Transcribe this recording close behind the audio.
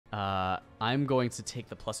I'm going to take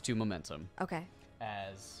the +2 momentum. Okay.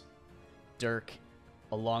 As Dirk,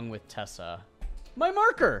 along with Tessa, my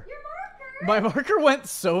marker. Your marker. My marker went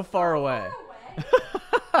so far away.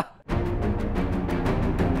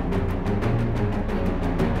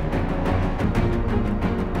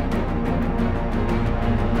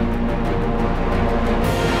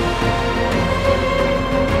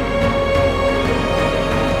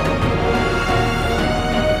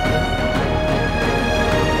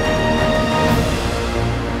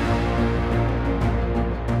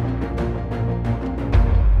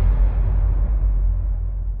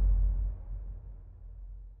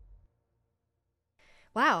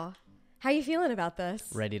 Wow. How are you feeling about this?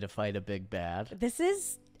 Ready to fight a big bad.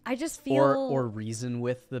 I just feel... Or reason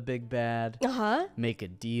with the big bad. Uh-huh. Make a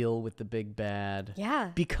deal with the big bad.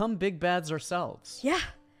 Yeah. Become big bads ourselves. Yeah.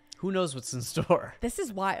 Who knows what's in store? This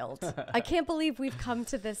is wild. I can't believe we've come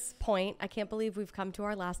to this point. I can't believe we've come to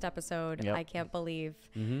our last episode. Yep. I can't believe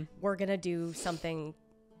we're going to do something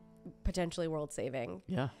potentially world-saving.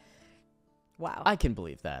 Yeah. Wow. I can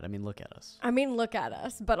believe that. I mean, look at us. Look at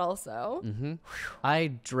us, but also...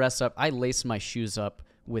 I dress up, I lace my shoes up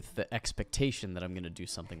with the expectation that I'm going to do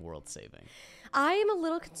something world-saving. I am a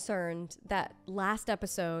little concerned that last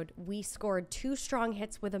episode we scored 2 strong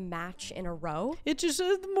hits with a match in a row. It just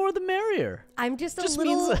the more the merrier. I'm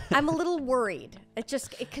I'm a little worried.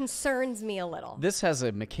 It concerns me a little. This has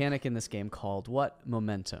a mechanic in this game called what?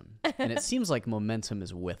 Momentum. And it seems like momentum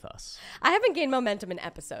is with us. I haven't gained momentum in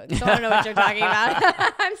episodes, so I don't know what you're talking about.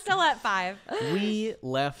 I'm still at 5. We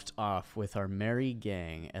left off with our merry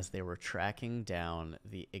gang as they were tracking down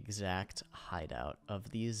the exact hideout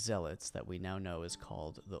of these zealots that we now know is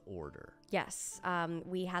called the Order. Yes,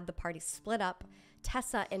 we had the party split up.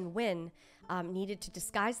 Tessa and Wynn needed to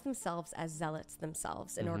disguise themselves as zealots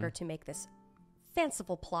themselves in order to make this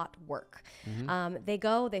fanciful plot work.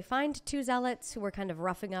 They find 2 zealots who were kind of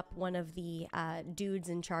roughing up one of the dudes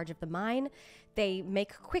in charge of the mine. They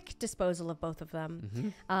make quick disposal of both of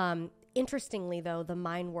them. Interestingly, though, the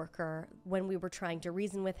mine worker, when we were trying to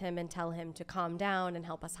reason with him and tell him to calm down and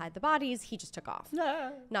help us hide the bodies, he just took off.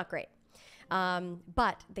 Not great.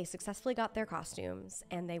 But they successfully got their costumes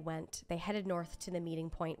and they headed north to the meeting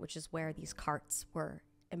point, which is where these carts were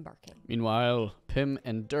embarking. Meanwhile, Pim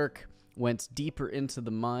and Dirk went deeper into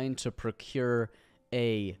the mine to procure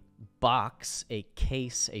a box, a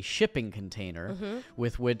case, a shipping container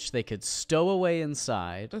with which they could stow away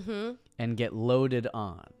inside and get loaded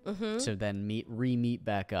on to then re-meet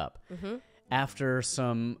back up. After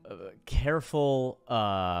some careful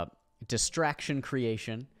distraction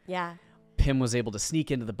creation, Pim was able to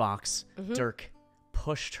sneak into the box. Dirk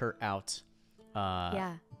pushed her out,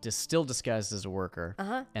 still disguised as a worker,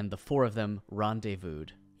 and the 4 of them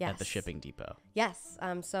rendezvoused at the shipping depot. Yes.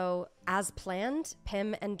 So as planned,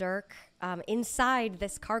 Pim and Dirk inside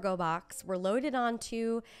this cargo box were loaded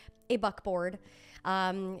onto a buckboard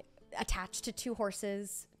attached to 2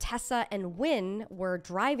 horses. Tessa and Wynn were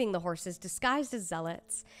driving the horses disguised as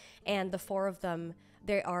zealots, and the 4 of them,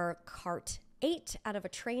 they are cart 8 out of a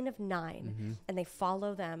train of 9, and they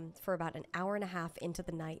follow them for about an hour and a half into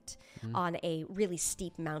the night on a really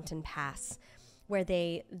steep mountain pass, where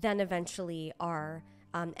they then eventually are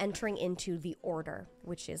entering into the Order,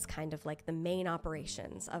 which is kind of like the main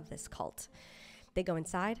operations of this cult. They go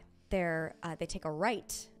inside. They take a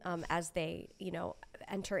right as they,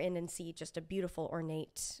 enter in and see just a beautiful,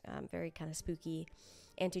 ornate, very kind of spooky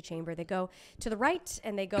antechamber. They go to the right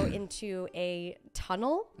and they go into a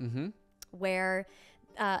tunnel where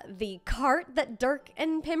the cart that Dirk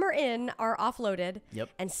and Pim are in are offloaded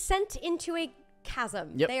and sent into a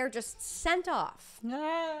chasm. They are just sent off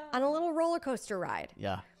on a little roller coaster ride.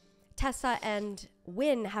 Tessa and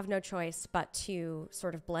Wynn have no choice but to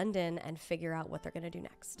sort of blend in and figure out what they're going to do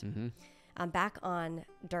next. Back on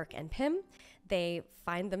Dirk and Pim, they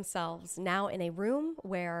find themselves now in a room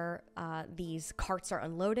where these carts are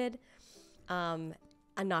unloaded.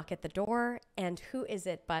 A knock at the door, and who is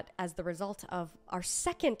it but, as the result of our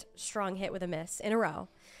second strong hit with a miss in a row,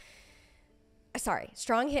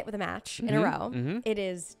 strong hit with a match in a row, it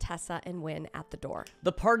is Tessa and Wynn at the door.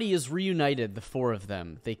 The party is reunited, the 4 of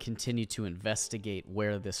them. They continue to investigate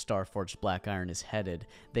where this Starforged Black Iron is headed.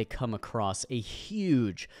 They come across a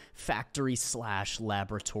huge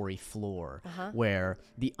factory/laboratory floor where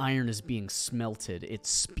the iron is being smelted. It's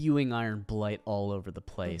spewing iron blight all over the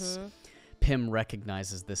place. Pim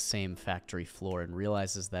recognizes this same factory floor and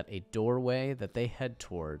realizes that a doorway that they head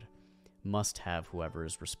toward must have whoever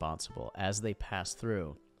is responsible. As they pass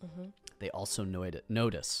through, they also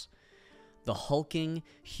notice the hulking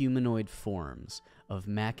humanoid forms of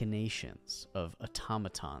machinations of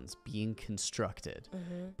automatons being constructed,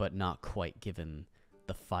 but not quite given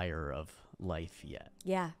the fire of life yet.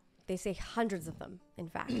 Yeah, they say hundreds of them, in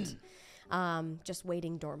fact, just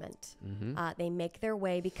waiting dormant. They make their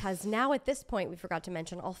way because now at this point, we forgot to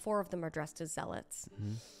mention, all 4 of them are dressed as zealots.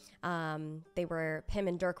 Pim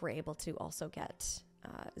and Dirk were able to also get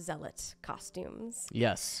zealot costumes.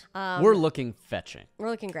 Yes. We're looking fetching. We're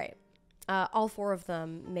looking great. All 4 of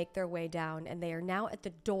them make their way down, and they are now at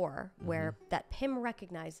the door where that Pim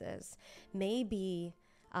recognizes may be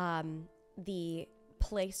the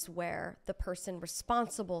place where the person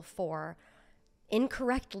responsible for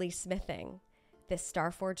incorrectly smithing this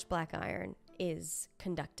Starforged black iron is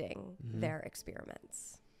conducting their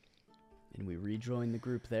experiments. And we rejoin the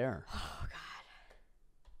group there. Oh, God.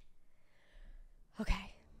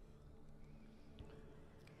 Okay.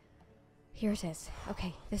 Here it is.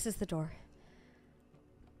 Okay, this is the door.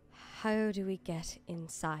 How do we get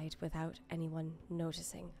inside without anyone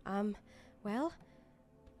noticing? Well,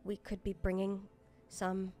 we could be bringing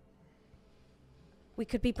some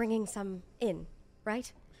in,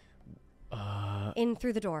 right? In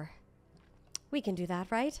through the door. We can do that,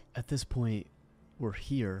 right? At this point, we're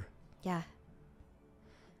here. Yeah.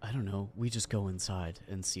 I don't know. We just go inside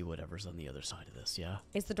and see whatever's on the other side of this, yeah?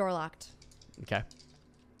 Is the door locked? Okay.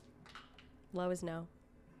 Low is no.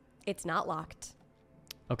 It's not locked.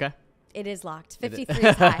 Okay. It is locked. 53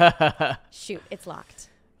 is high. Shoot, it's locked.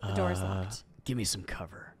 The door is locked. Give me some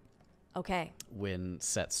cover. Okay. Wynn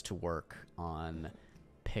sets to work on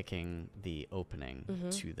picking the opening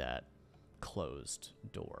to that closed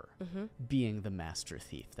door, being the master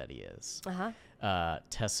thief that he is.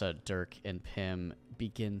 Tessa, Dirk, and Pim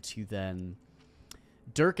begin to then...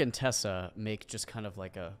 Dirk and Tessa make just kind of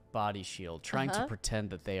like a body shield, trying to pretend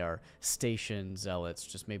that they are stationed zealots,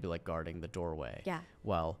 just maybe like guarding the doorway. Yeah.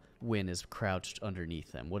 While Wynn is crouched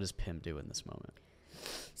underneath them. What does Pim do in this moment?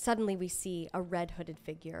 Suddenly we see a red hooded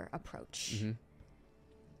figure approach.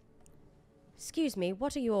 Excuse me,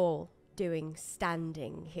 what are you all doing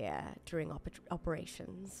standing here during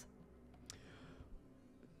operations?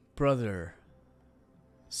 Brother,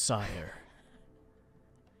 sire,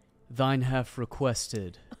 thine hath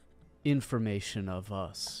requested information of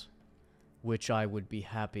us, which I would be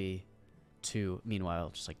happy to...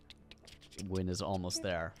 Meanwhile, just like Wynn is almost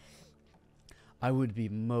there. I would be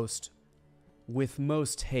with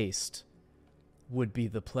most haste, would be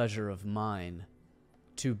the pleasure of mine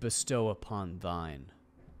to bestow upon thine,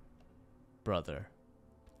 brother.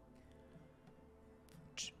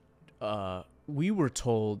 We were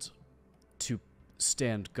told to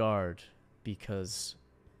stand guard because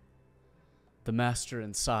the master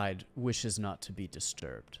inside wishes not to be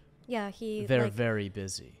disturbed. Yeah, They're very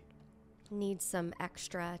busy. Needs some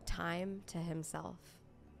extra time to himself.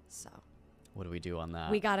 So what do we do on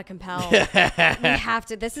that? we gotta compel. We have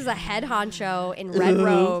to. This is a head honcho in red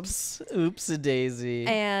robes. Oops-a-daisy.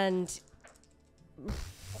 And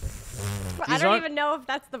I don't even know if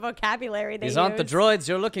that's the vocabulary they use. These aren't the droids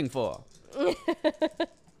you're looking for.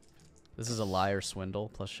 This is a liar swindle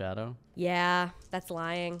plus shadow. Yeah, that's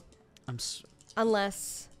lying.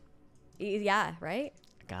 Unless, yeah, right?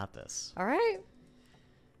 I got this. All right.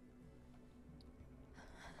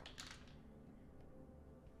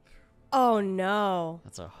 Oh no.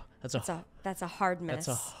 That's a hard miss. That's a hard miss.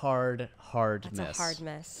 That's a hard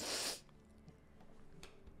miss.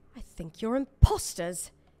 I think you're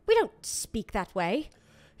imposters. We don't speak that way.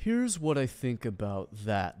 Here's what I think about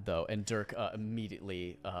that, though. And Dirk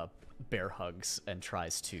immediately bear hugs and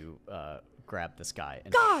tries to grab this guy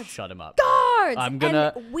and shut him up. Guards! I'm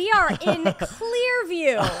gonna. And we are in clear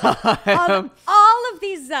view of all of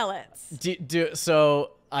these zealots.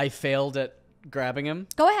 So I failed at grabbing him.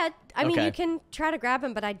 Go ahead. I mean, Okay. you can try to grab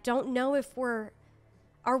him, but I don't know if are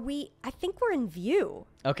we? I think we're in view.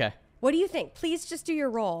 Okay. What do you think? Please just do your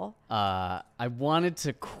roll. I wanted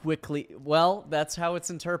to quickly. Well, that's how it's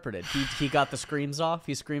interpreted. He got the screams off.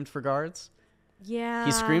 He screamed for guards. Yeah.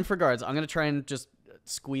 He screamed for guards. I'm gonna try and just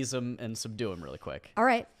squeeze him and subdue him really quick. All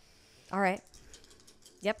right.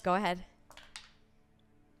 Yep. Go ahead.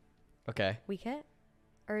 Okay. Weak hit,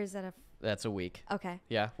 or is that a? That's a weak. Okay.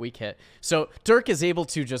 Yeah, weak hit. So Dirk is able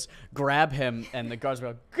to just grab him, and the guards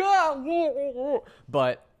go, "Go!"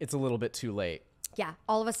 But it's a little bit too late. Yeah.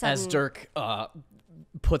 All of a sudden, As Dirk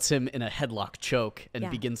puts him in a headlock choke and Yeah.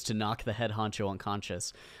 begins to knock the head honcho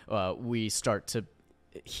unconscious, we start to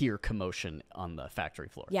hear commotion on the factory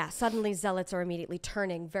floor. Yeah, suddenly zealots are immediately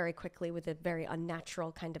turning very quickly with a very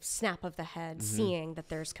unnatural kind of snap of the head, seeing that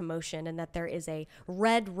there's commotion and that there is a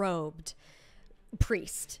red-robed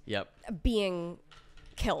priest Yep. being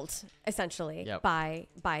killed essentially Yep. by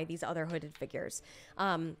these other hooded figures.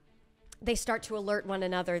 They start to alert one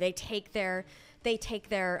another. They take their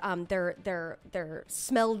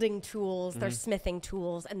smelding tools, their smithing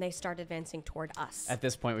tools, and they start advancing toward us. At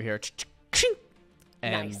this point, we hear ching,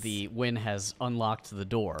 and Nice. the wind has unlocked the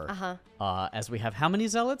door. As we have how many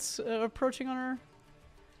zealots approaching on our?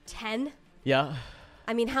 10? Yeah.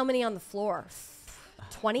 I mean, how many on the floor?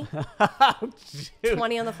 20?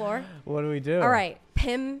 20 on the floor? What do we do? All right.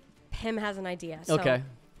 Pim has an idea. So Okay.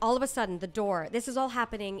 all of a sudden, the door, this is all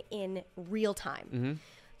happening in real time. Mm-hmm.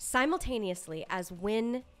 Simultaneously, as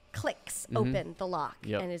Wynn clicks open the lock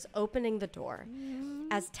Yep. and is opening the door,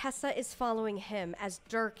 as Tessa is following him, as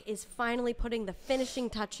Dirk is finally putting the finishing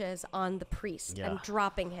touches on the priest and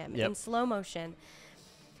dropping him Yep. in slow motion,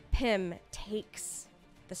 Pim takes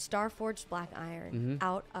the Starforged black iron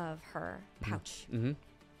out of her pouch. Mm-hmm.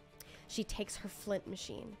 She takes her flint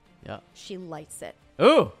machine. Yeah. She lights it.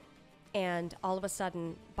 Ooh. And all of a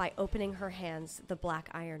sudden, by opening her hands, the black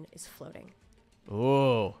iron is floating.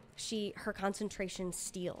 Ooh. Her concentration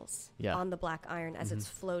steals Yeah. on the black iron as it's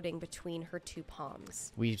floating between her two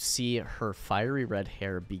palms. We see her fiery red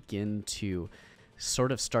hair begin to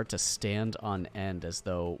sort of start to stand on end, as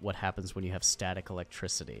though what happens when you have static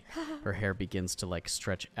electricity. Her hair begins to like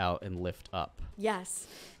stretch out and lift up. Yes.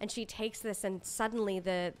 And she takes this, and suddenly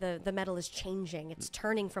the metal is changing. It's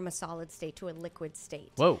turning from a solid state to a liquid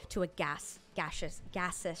state. Whoa. To a gaseous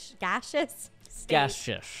state.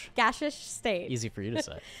 Gaseous. State. Easy for you to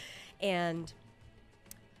say. And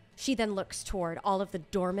she then looks toward all of the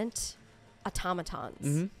dormant automatons,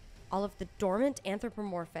 Mm-hmm. all of the dormant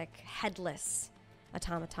anthropomorphic headless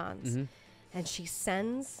automatons. Mm-hmm. And she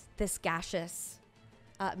sends this gaseous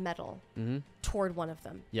metal toward one of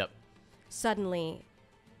them. Yep. Suddenly,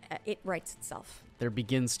 it rights itself. There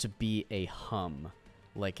begins to be a hum,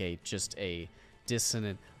 like just a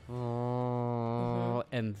dissonant,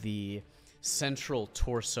 and the central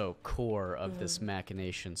torso core of this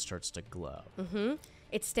machination starts to glow.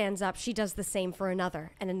 It stands up. She does the same for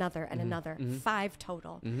another and another and another. 5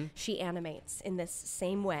 total. She animates in this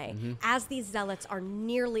same way as these zealots are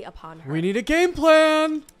nearly upon her. We need a game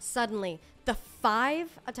plan. Suddenly, the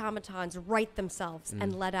 5 automatons right themselves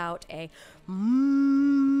and let out a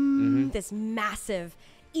this massive,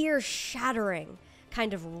 ear-shattering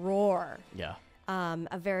kind of roar. Yeah.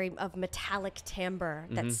 A very metallic timbre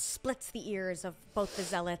that splits the ears of both the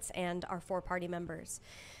zealots and our 4 party members.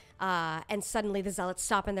 And suddenly the zealots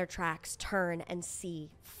stop in their tracks, turn, and see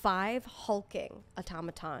 5 hulking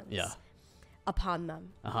automatons upon them.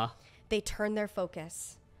 Uh-huh. They turn their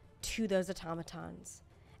focus to those automatons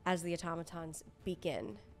as the automatons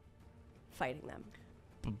begin fighting them.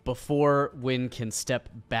 Before Wynn can step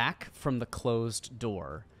back from the closed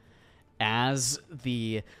door, as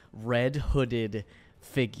the red-hooded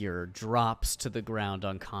figure drops to the ground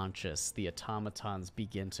unconscious, the automatons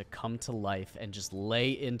begin to come to life and just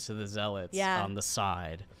lay into the zealots on the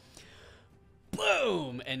side.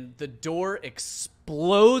 Boom! And the door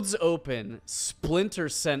explodes open,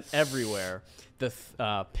 splinters sent everywhere.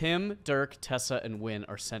 The Pim, Dirk, Tessa, and Wynn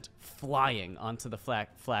are sent flying onto the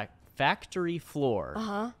factory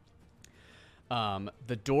floor.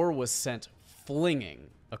 The door was sent flinging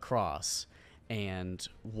across, and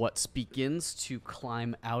what begins to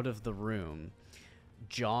climb out of the room,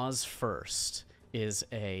 jaws first, is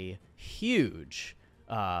a huge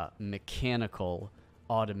mechanical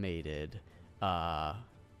automated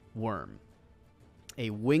worm, a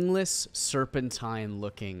wingless serpentine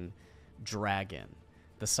looking dragon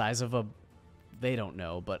the size of they don't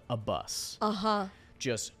know, but a bus.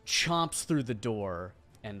 Just chomps through the door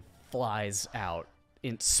and flies out,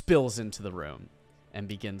 spills into the room, and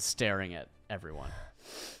begins staring at everyone.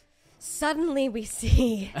 Suddenly we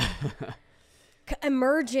see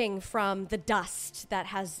emerging from the dust that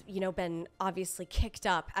has, been obviously kicked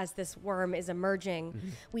up as this worm is emerging,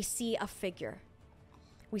 we see a figure.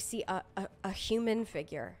 We see a human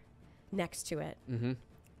figure next to it,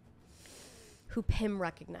 who Pim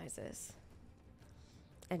recognizes.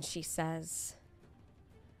 And she says,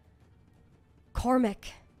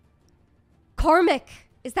 Cormac,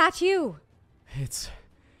 is that you? It's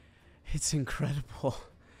incredible.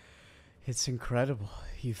 It's incredible.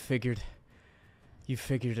 You figured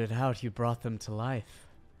it out. You brought them to life.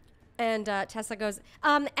 And Tessa goes,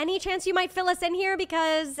 any chance you might fill us in here?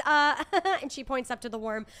 Because, and she points up to the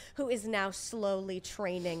worm, who is now slowly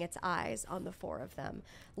training its eyes on the 4 of them,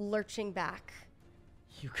 lurching back.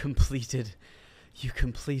 You completed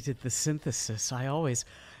the synthesis. I always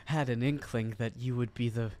had an inkling that you would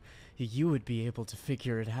be able to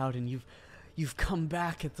figure it out, and you've come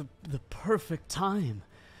back at the perfect time.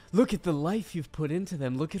 Look at the life you've put into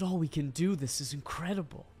them. Look at all we can do. This is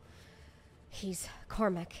incredible. He's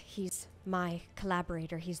Cormac. He's my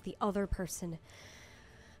collaborator. He's the other person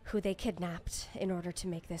who they kidnapped in order to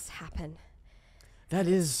make this happen. That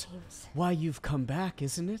is why you've come back,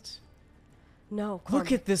 isn't it? No, Cormac.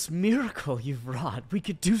 Look at this miracle you've wrought. We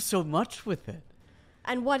could do so much with it.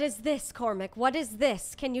 And what is this, Cormac? What is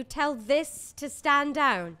this? Can you tell this to stand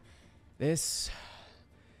down? This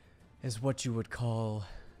is what you would call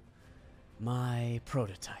my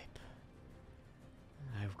prototype.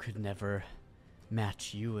 I could never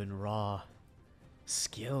match you in raw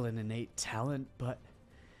skill and innate talent, but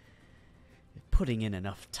putting in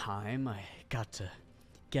enough time, I got to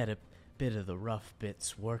get a bit of the rough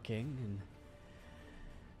bits working, and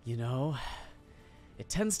you know, it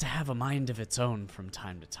tends to have a mind of its own from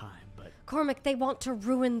time to time, but Cormac, they want to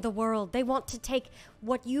ruin the world. They want to take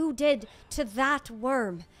what you did to that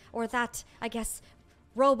worm, or that, I guess,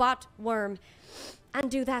 robot worm, and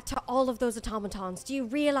do that to all of those automatons. Do you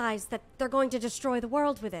realize that they're going to destroy the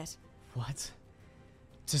world with it? what?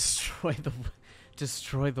 Destroy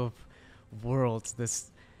the world.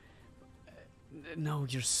 This no,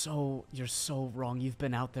 you're so wrong. You've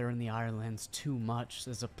been out there in the Ironlands too much.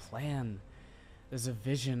 There's a plan. There's a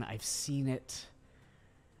vision. I've seen it.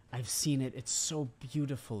 It's so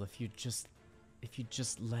beautiful if you just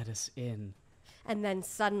let us in. And then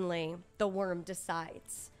suddenly the worm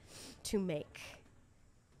decides to make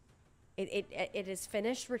it is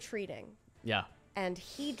finished retreating, Yeah. and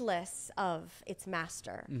heedless of its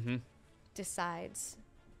master, decides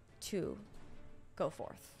to go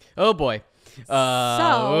forth. Oh boy.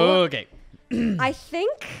 Okay. I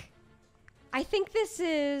think this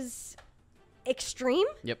is extreme.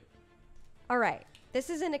 Yep. All right.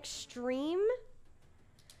 This is an extreme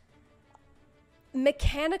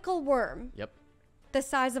mechanical worm Yep. the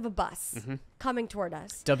size of a bus coming toward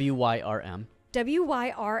us. WYRM.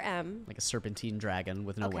 WYRM. Like a serpentine dragon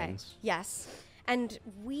with no wings. Yes. And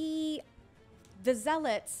the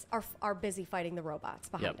zealots are busy fighting the robots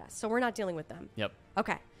behind us. So we're not dealing with them. Yep.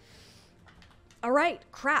 Okay. All right.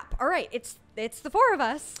 Crap. All right. It's the four of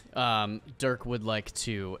us. Dirk would like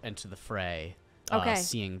to enter the fray. Okay.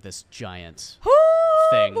 Seeing this giant Oh,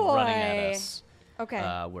 thing boy. running at us.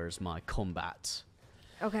 Okay. Where's my combat?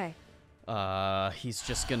 Okay. He's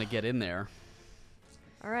just gonna get in there,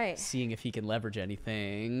 All right. seeing if he can leverage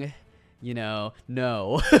anything. You know,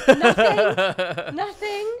 no.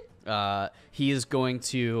 Nothing. He is going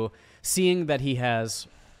to, seeing that he has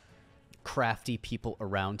crafty people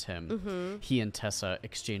around him, he and Tessa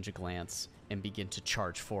exchange a glance and begin to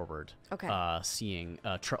charge forward. Okay.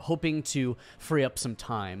 Hoping to free up some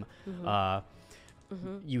time.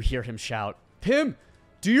 You hear him shout, "Pim,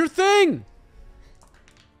 do your thing!"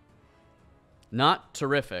 Not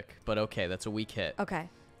terrific, but okay, that's a weak hit. Okay.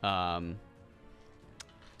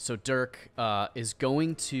 So Dirk is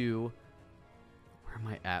going to... Where am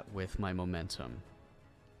I at with my momentum?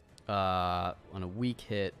 On a weak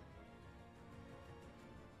hit...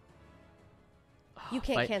 You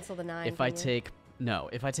can't cancel the 9. If I take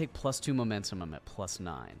 +2 momentum, I'm at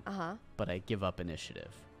 +9. Uh-huh. But I give up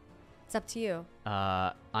initiative. It's up to you.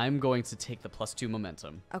 I'm going to take the +2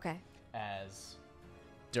 momentum Okay. as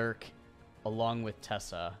Dirk, along with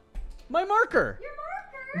Tessa... My marker! Your marker!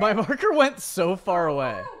 My marker went so far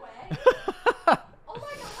away. Oh my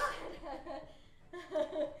god!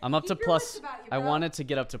 I'm up to Keep your wits plus... about you, I bro. wanted to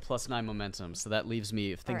get up to +9 momentum, so that leaves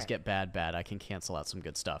me, if things right. get bad, I can cancel out some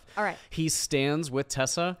good stuff. All right. He stands with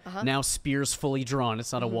Tessa, now spears fully drawn.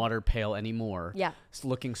 It's not a water pail anymore. Yeah. He's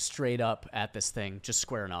looking straight up at this thing, just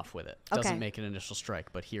squaring off with it. Okay. Doesn't make an initial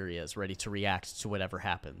strike, but here he is, ready to react to whatever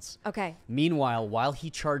happens. Okay. Meanwhile, while he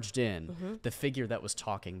charged in, the figure that was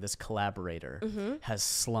talking, this collaborator, has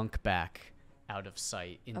slunk back out of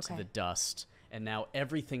sight into the dust. And now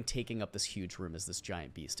everything taking up this huge room is this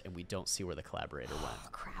giant beast, and we don't see where the collaborator went. Oh,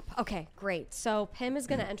 crap. Okay, great. So Pim is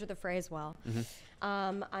going to enter the fray as well.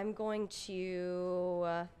 I'm going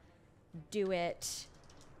to do it.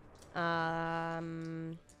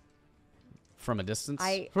 From a distance?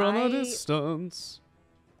 From a distance.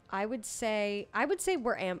 I would say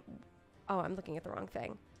we're Oh, I'm looking at the wrong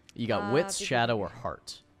thing. You got wits, shadow, or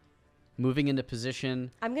heart. Moving into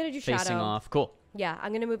position. I'm going to do facing shadow. off. Cool. Yeah,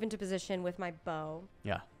 I'm going to move into position with my bow.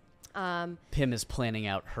 Yeah. Pim is planning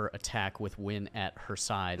out her attack with Wynn at her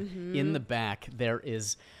side. In the back, there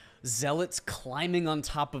is zealots climbing on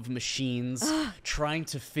top of machines, trying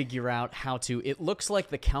to figure out how to. It looks like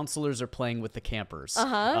the counselors are playing with the campers,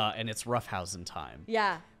 and it's roughhousing time.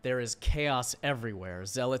 Yeah. There is chaos everywhere.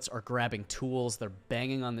 Zealots are grabbing tools. They're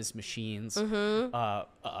banging on these machines.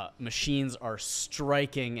 Machines are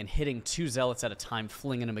striking and hitting 2 zealots at a time,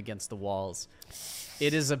 flinging them against the walls.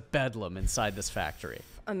 It is a bedlam inside this factory.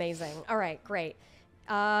 Amazing. All right, great.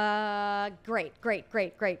 Great.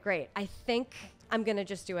 I think I'm going to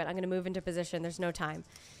just do it. I'm going to move into position. There's no time.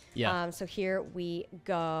 Yeah. So here we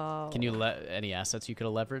go. Can you any assets you could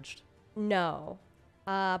have leveraged? No.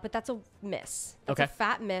 But that's a miss. That's Okay. a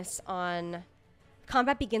fat miss on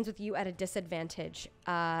combat begins with you at a disadvantage.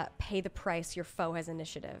 Pay the price your foe has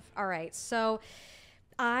initiative. All right. So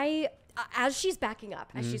as she's backing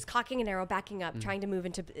up, as she's cocking an arrow, backing up, trying to move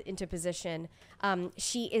into position,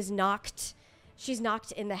 she's knocked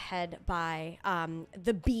in the head by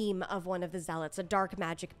the beam of one of the zealots, a dark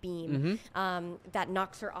magic beam that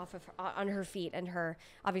knocks her off of on her feet, and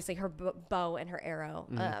obviously her bow and her arrow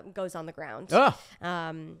goes on the ground.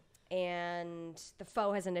 And the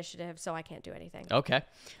foe has initiative, so I can't do anything. Okay.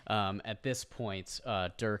 At this point,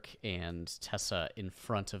 Dirk and Tessa in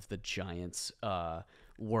front of the giant's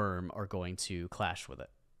worm are going to clash with it.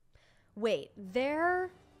 Wait,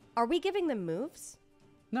 are we giving them moves?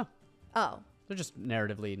 No. Oh. They're just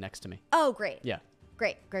narratively next to me. Oh, great. Yeah.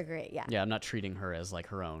 Great. Yeah. Yeah, I'm not treating her as like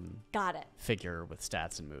her own Got it. figure with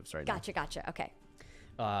stats and moves right now. Gotcha. Okay.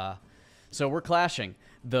 So we're clashing.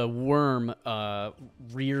 The worm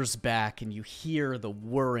rears back, and you hear the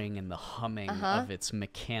whirring and the humming of its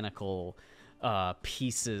mechanical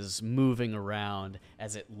pieces moving around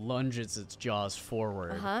as it lunges its jaws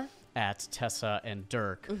forward at Tessa and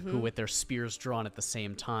Dirk, who, with their spears drawn at the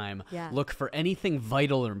same time, look for anything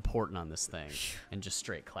vital or important on this thing and just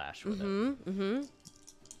straight clash with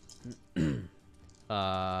it.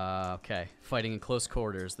 Okay, fighting in close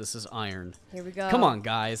quarters. This is iron. Here we go. Come on,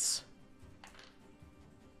 guys.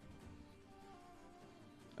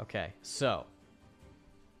 Okay, so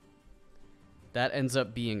that ends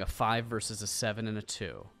up being a 5 versus a 7 and a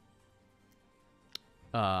 2.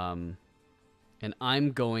 And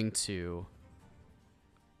I'm going to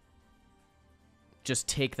just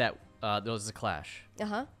take that. Those is a clash.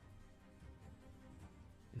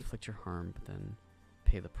 Inflict your harm, but then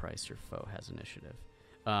pay the price your foe has initiative.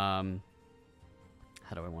 How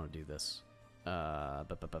do I want to do this?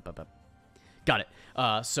 Got it.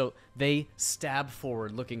 So they stab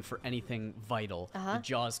forward looking for anything vital. The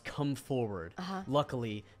jaws come forward.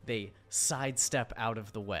 Luckily, they sidestep out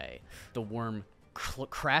of the way. The worm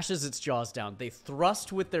crashes its jaws down. They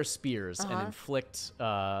thrust with their spears and inflict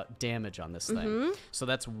damage on this thing. So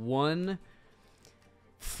that's 1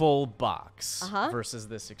 full box versus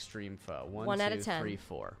this extreme foe. 1 out two, of 10. 3,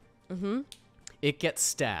 4. It gets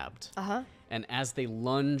stabbed. And as they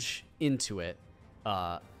lunge into it,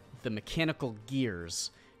 the mechanical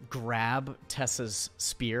gears grab Tessa's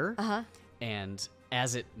spear, and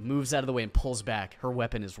as it moves out of the way and pulls back, her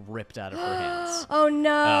weapon is ripped out of her hands. Oh,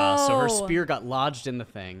 no. So her spear got lodged in the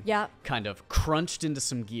thing, Yep. kind of crunched into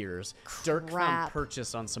some gears. Dirk found Crap.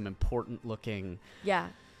 purchase on some important-looking Yeah.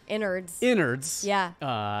 Innards.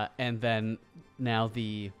 Yeah. And then now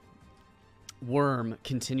the worm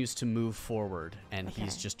continues to move forward, and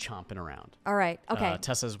he's just chomping around. All right. Okay.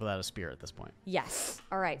 Tessa's without a spear at this point. Yes.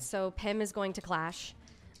 All right. So Pim is going to clash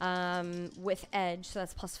with edge, so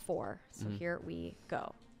that's +4. So here we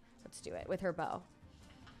go. Let's do it with her bow.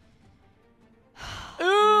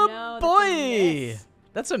 Ooh, No, that's a boy! miss.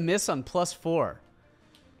 That's a miss on +4.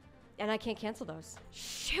 And I can't cancel those.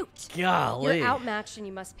 Shoot. Golly. You're outmatched and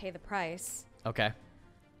you must pay the price. Okay.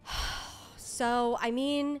 So, I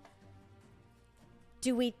mean,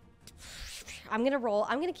 do we... I'm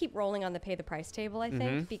going to keep rolling on the pay the price table, I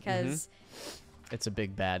think, because... It's a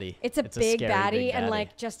big baddie. It's a big scary baddie, big and baddie.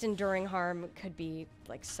 like just enduring harm could be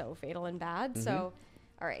like so fatal and bad. So,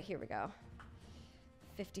 all right, here we go.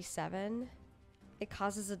 57. It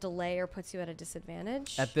causes a delay or puts you at a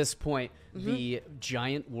disadvantage. At this point, the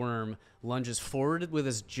giant worm lunges forward with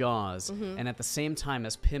his jaws, and at the same time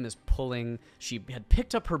as Pim is pulling, she had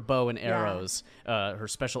picked up her bow and arrows, her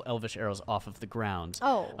special elvish arrows off of the ground.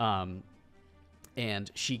 Oh.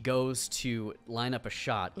 And she goes to line up a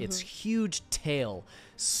shot. Its huge tail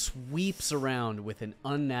sweeps around with an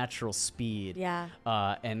unnatural speed. Yeah.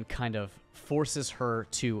 And kind of forces her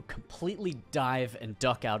to completely dive and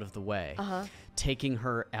duck out of the way, taking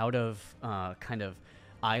her out of kind of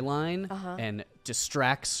eye line and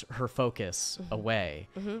distracts her focus away.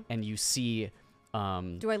 And you see...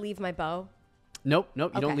 Do I leave my bow? Nope. You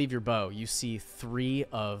don't Okay. leave your bow. You see 3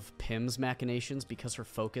 of Pim's machinations because her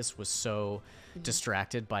focus was so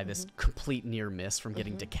distracted by this complete near miss from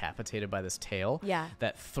getting decapitated by this tail. Yeah.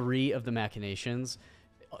 That 3 of the machinations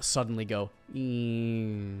suddenly go,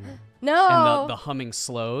 and No. the humming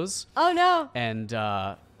slows, Oh no. and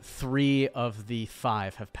 3 of the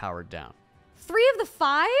 5 have powered down. 3 of the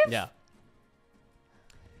 5? Yeah.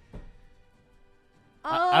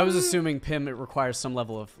 I was assuming Pim, it requires some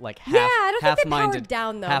level of like half, Yeah, I don't think they half-minded, powered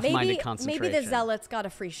down though. half-minded concentration. Maybe the zealots got a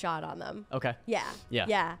free shot on them. Okay. Yeah. Yeah.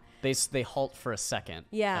 Yeah. They halt for a second.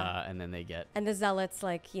 Yeah. And then they get. And the zealots,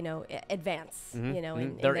 like, advance, in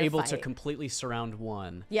They're their able to fight. completely surround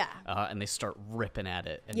one. Yeah. And they start ripping at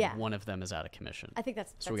it, and Yeah. one of them is out of commission. I think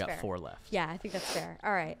that's so we got fair. 4 left. Yeah, I think that's fair.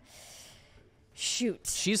 All right. Shoot.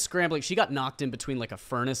 She's scrambling. She got knocked in between like a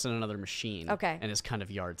furnace and another machine. Okay. And is kind of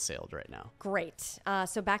yard sailed right now. Great.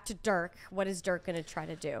 So back to Dirk. What is Dirk going to try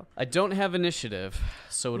to do? I don't have initiative,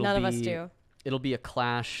 so it'll None be. of us do. It'll be a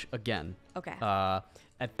clash again. Okay.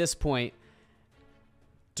 At this point,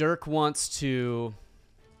 Dirk wants to.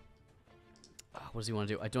 What does he want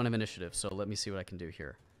to do? I don't have initiative, so let me see what I can do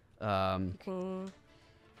here.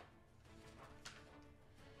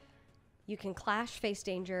 You can clash, face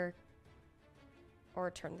danger,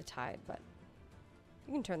 or turn the tide, but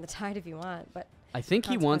you can turn the tide if you want, but I think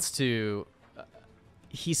he wants to.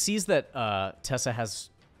 He sees that Tessa has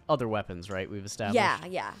other weapons, right? We've established.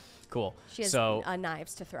 yeah. Cool. She has so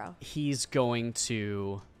knives to throw. he's going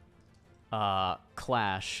to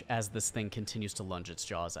clash as this thing continues to lunge its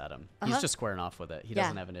jaws at him. He's just squaring off with it. He Yeah.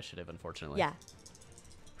 doesn't have initiative, unfortunately. Yeah.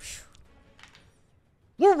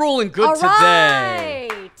 We're rolling good All today.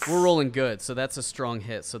 right. We're rolling good. So that's a strong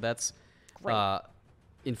hit. So that's Great.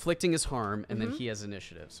 inflicting his harm, and then he has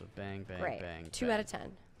initiative. So bang, bang, Great. bang. 2 bang. out of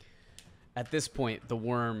 10. At this point, the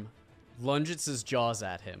worm lunges his jaws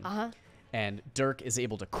at him, and Dirk is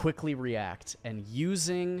able to quickly react, and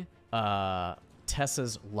using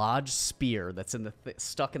Tessa's lodge spear that's in the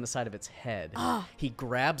stuck in the side of its head, he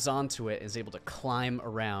grabs onto it and is able to climb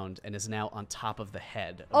around and is now on top of the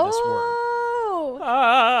head of this worm.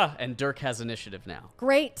 Oh! And Dirk has initiative now.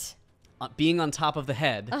 Great. Being on top of the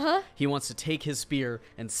head, he wants to take his spear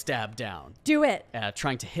and stab down, Do it.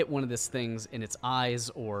 trying to hit one of these things in its eyes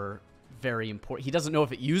or very important. He doesn't know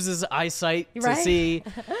if it uses eyesight to Right? see.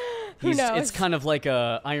 Who knows? It's kind of like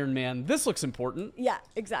a Iron Man. This looks important. Yeah,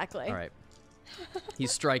 exactly. All right.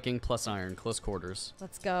 He's striking plus iron, close quarters.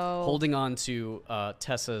 Let's go. Holding on to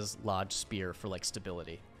Tessa's lodge spear for like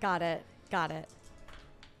stability. Got it.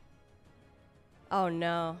 Oh,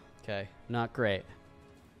 no. Okay, not great.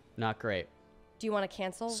 Not great. Do you want to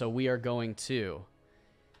cancel? So we are going to.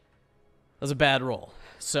 That was a bad roll.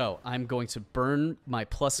 So I'm going to burn my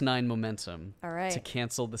 +9 momentum. All right. To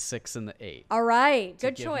cancel the 6 and the 8. All right. To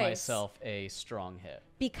Good give choice. myself a strong hit.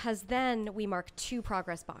 Because then we mark 2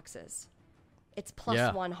 progress boxes. It's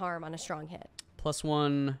 +1 harm on a strong hit.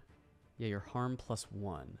 +1. Yeah, your harm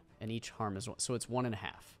 +1. And each harm is 1. So it's 1.5.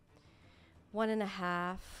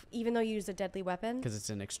 1.5. Even though you use a deadly weapon? Because it's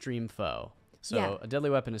an extreme foe. So Yeah. a deadly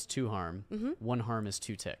weapon is 2 harm. 1 harm is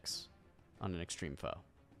 2 ticks on an extreme foe.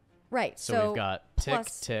 Right. So we've got tick,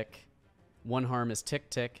 plus- tick. 1 harm is tick,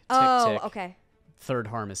 tick, tick, Oh, tick. okay. 3rd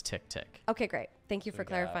harm is tick, tick. Okay, great. Thank you for we got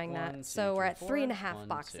clarifying 1, that. 2, So we're 3, at 4. 3.5 1, 2.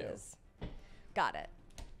 boxes. Got it.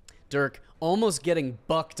 Dirk, almost getting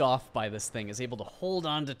bucked off by this thing, is able to hold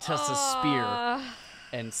on to Tessa's spear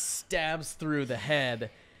and stabs through the head.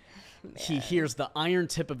 He hears the iron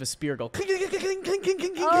tip of his spear go clink, clink, clink, clink, clink, clink,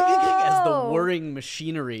 clink, clink, as the whirring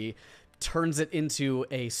machinery turns it into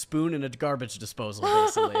a spoon in a garbage disposal,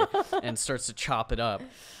 basically, and starts to chop it up.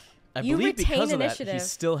 I You believe retain because of that, he initiative.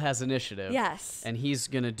 still has initiative. Yes. And he's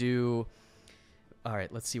going to do... All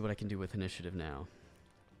right, let's see what I can do with initiative now.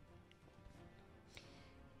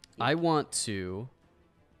 I want to...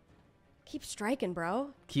 Keep striking,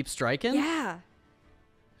 bro. Keep striking? Yeah.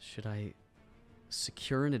 Should I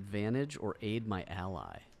secure an advantage or aid my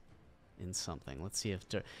ally in something? Let's see if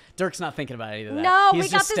Dirk's not thinking about any of that. No, He's we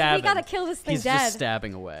got just this. stabbing. We gotta kill this thing He's dead. just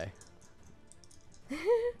stabbing away. All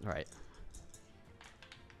right.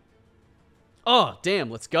 Oh, damn,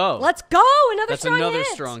 let's go. Let's go. Another That's strong another hit.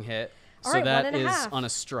 strong hit. All So right, that is 1.5. on a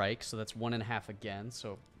strike, so that's 1.5 again.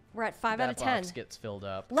 So We're at 5 that out of 10. box gets filled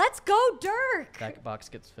up. Let's go, Dirk. That box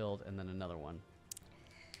gets filled, and then another one.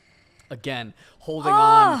 Again, holding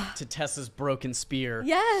on to Tessa's broken spear.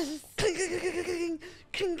 Yes.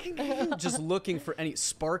 Just looking for any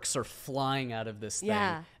sparks are flying out of this thing,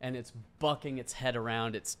 Yeah. and it's bucking its head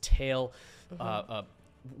around, its tail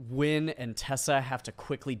Wynn and Tessa have to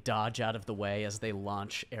quickly dodge out of the way as they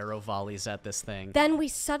launch arrow volleys at this thing. Then we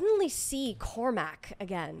suddenly see Cormac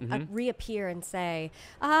again reappear and say,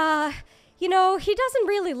 he doesn't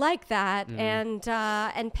really like that.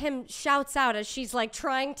 And Pym shouts out as she's like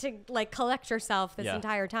trying to like collect herself this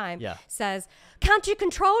entire time. Yeah. Says, "Can't you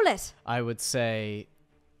control it?" I would say,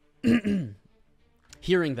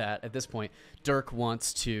 hearing that at this point, Dirk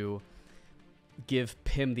wants to give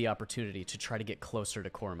Pym the opportunity to try to get closer to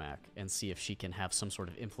Cormac and see if she can have some sort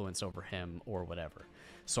of influence over him or whatever.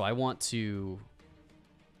 So I want to...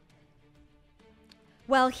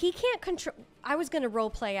 Well, he can't control... I was going to role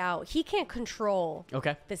play out. He can't control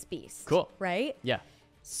this beast. Cool. Right? Yeah.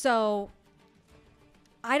 So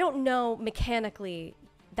I don't know mechanically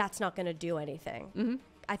that's not going to do anything.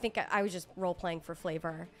 I think I was just role playing for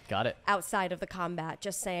flavor. Got it. Outside of the combat,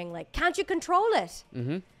 just saying like, "Can't you control it?"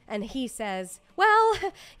 And he says, "Well,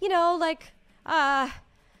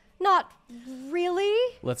 not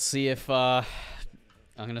really." Let's see if I'm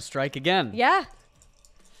gonna strike again. Yeah.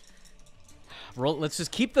 Let's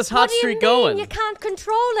just keep this hot streak going. What do you mean you can't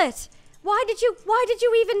control it? Why did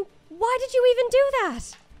you even do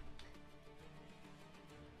that?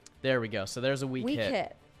 There we go. So there's a weak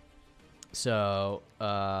hit. So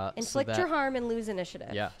inflict your harm and lose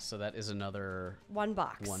initiative. Yeah, so that is another 1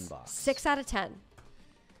 box. 1 box. 6 out of 10.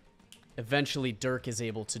 Eventually, Dirk is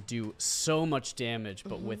able to do so much damage,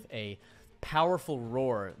 but with a powerful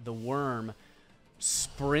roar, the worm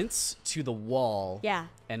sprints to the wall. Yeah.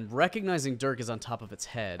 And recognizing Dirk is on top of its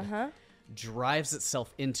head, drives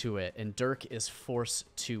itself into it, and Dirk is forced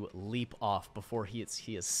to leap off before he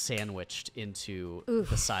is sandwiched into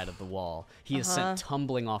the side of the wall. He is sent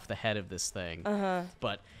tumbling off the head of this thing.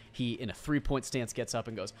 But he, in a 3-point stance, gets up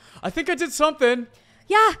and goes, "I think I did something."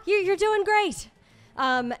 Yeah, you're doing great.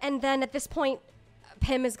 And then at this point,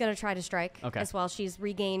 Pym is going to try to strike as well. She's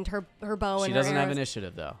regained her bow and her She doesn't have arrows.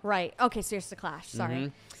 initiative, though. Right. Okay, so it's the clash.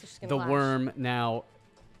 Sorry. So she's gonna The clash. worm now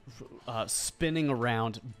spinning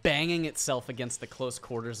around, banging itself against the close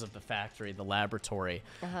quarters of the factory, the laboratory.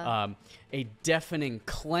 A deafening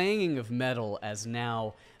clanging of metal as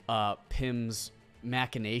now Pym's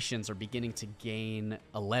machinations are beginning to gain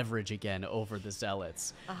a leverage again over the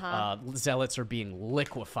zealots. Zealots are being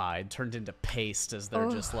liquefied, turned into paste as they're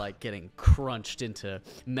just like getting crunched into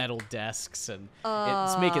metal desks, and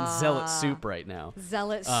it's making zealot soup right now.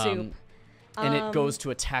 Zealot soup. And it goes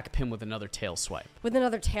to attack Pym with another tail swipe. With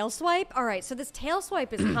another tail swipe? All right, so this tail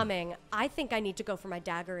swipe is coming. I think I need to go for my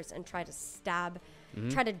daggers and try to stab,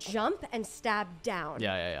 try to jump and stab down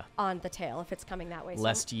on the tail if it's coming that way.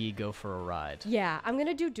 Lest ye go for a ride. Yeah, I'm going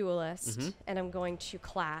to do duelist, and I'm going to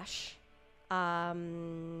clash.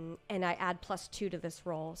 And I add +2 to this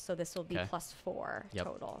roll, so this will be +4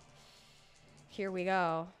 total. Here we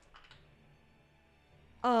go.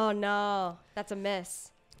 Oh, no. That's a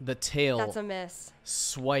miss. The tail That's a miss.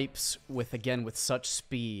 swipes with such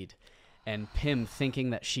speed, and Pym, thinking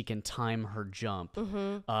that she can time her jump,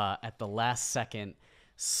 at the last second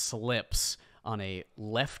slips on a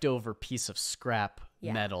leftover piece of scrap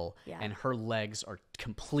metal, and her legs are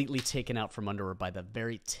completely taken out from under her by the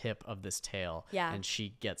very tip of this tail, and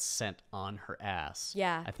she gets sent on her ass.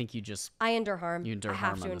 Yeah. I think you just... I endure harm. You endure I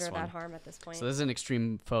harm have on to this endure one. that harm at this point. So this is an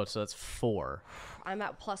extreme foe, so that's 4. I'm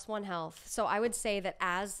at +1 health. So I would say that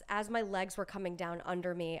as my legs were coming down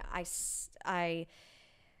under me,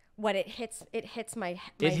 when it hits my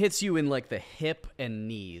It hits you in like the hip and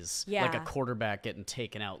knees, Yeah. like a quarterback getting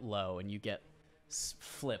taken out low, and you get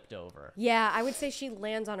flipped over. Yeah, I would say she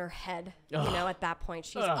lands on her head. At that point,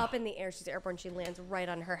 she's up in the air. She's airborne. She lands right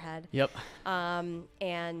on her head. Yep.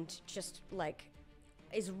 And just like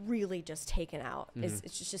is really just taken out.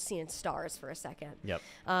 It's just seeing stars for a second. Yep.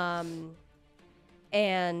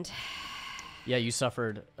 And yeah, you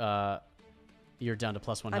suffered. You're down to +1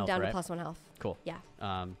 health. I'm down right? to +1 health. Cool.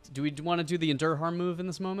 Yeah. Do we want to do the endure harm move in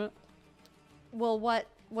this moment? Well,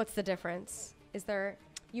 what's the difference? Is there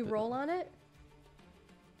you roll on it?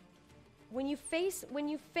 When you face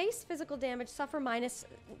physical damage, suffer minus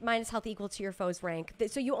health equal to your foe's rank.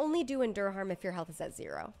 So you only do endure harm if your health is at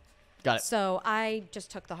 0. Got it. So I just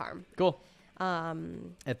took the harm. Cool.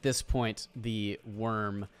 At this point, the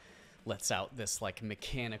worm lets out this like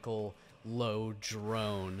mechanical low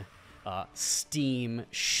drone. Steam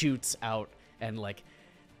shoots out, and like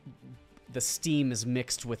the steam is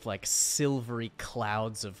mixed with like silvery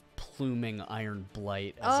clouds of pluming iron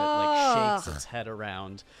blight as it like shakes its head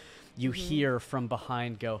around. You hear from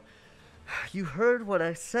behind go, "You heard what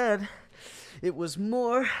I said. It was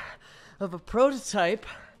more of a prototype.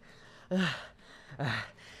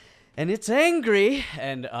 And it's angry,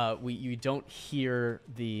 and you don't hear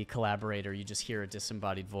the collaborator, you just hear a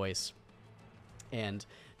disembodied voice. And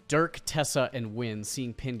Dirk, Tessa, and Wynn,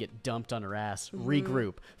 seeing Pin get dumped on her ass,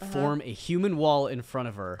 regroup, form a human wall in front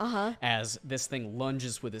of her as this thing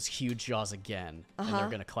lunges with its huge jaws again, and they're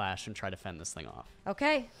going to clash and try to fend this thing off.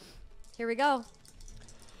 Okay, here we go.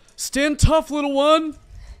 Stand tough, little one!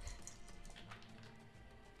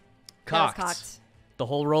 That was cocked. The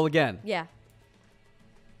whole roll again. Yeah.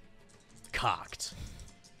 Cocked.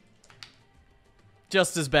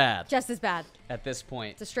 Just as bad. Just as bad. At this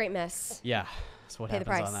point. It's a straight miss. Yeah. That's what Pay the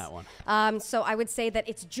happens price. on that one. So I would say that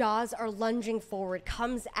its jaws are lunging forward,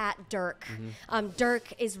 comes at Dirk.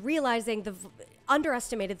 Dirk is realizing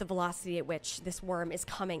underestimated the velocity at which this worm is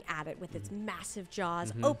coming at it with its massive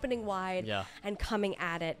jaws opening wide and coming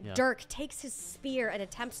at it. Yeah. Dirk takes his spear and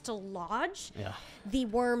attempts to lodge the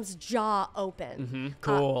worm's jaw open.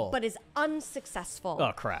 Cool. But is unsuccessful.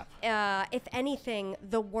 Oh, crap. If anything,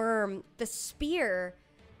 the spear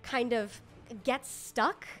kind of gets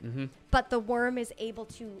stuck, but the worm is able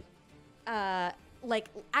to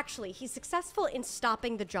actually he's successful in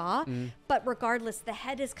stopping the jaw, but regardless the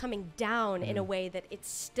head is coming down in a way that it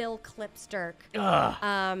still clips Dirk.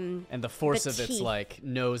 And the force of its teeth. like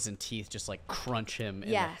nose and teeth just like crunch him in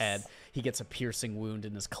the head. He gets a piercing wound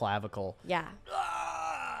in his clavicle. Yeah.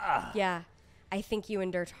 Yeah. I think you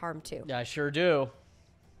endured harm too. Yeah, I sure do.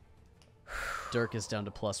 Dirk is down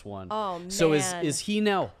to +1. Oh man. So is he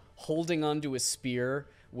now holding onto his spear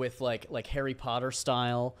with like Harry Potter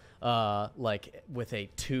style, like with a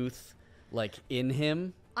tooth like in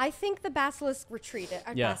him? I think the basilisk retreated.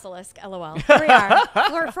 Basilisk, LOL. Here we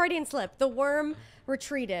are. Freudian slip. The worm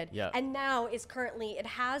retreated, and now is currently. It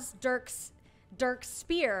has Dirk's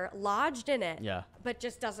spear lodged in it, but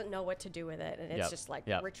just doesn't know what to do with it, and it's just like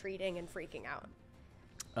retreating and freaking out.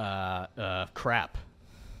 Crap.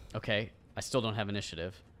 Okay, I still don't have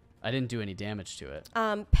initiative. I didn't do any damage to it.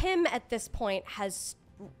 Pim at this point has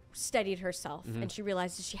steadied herself, and she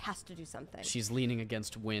realizes she has to do something. She's leaning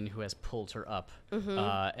against Wynn, who has pulled her up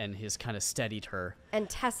and has kind of steadied her. And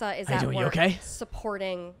Tessa is Are you at doing work okay?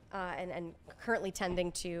 supporting and currently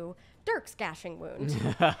tending to Dirk's gashing wound,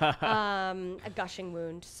 a gushing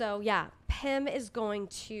wound. So yeah, Pim is going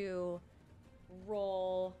to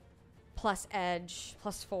roll plus edge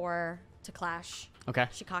 +4 to clash. Okay.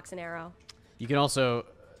 She cocks an arrow. You can also...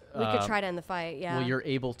 We could try to end the fight, yeah. Well, you're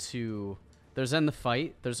able to... There's end the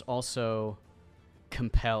fight. There's also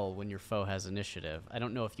compel when your foe has initiative. I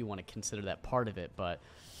don't know if you want to consider that part of it, but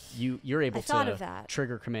you're able to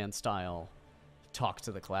trigger command style talk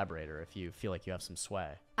to the collaborator if you feel like you have some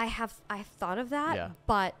sway. I've thought of that,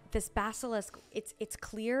 but this basilisk, it's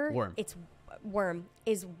clear. Its worm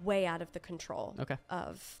is way out of the control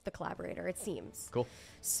of the collaborator, it seems. Cool.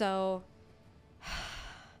 So...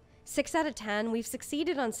 6 out of 10. We've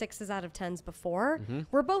succeeded on 6s out of 10s before.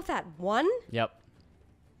 We're both at 1. Yep.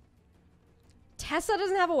 Tessa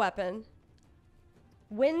doesn't have a weapon.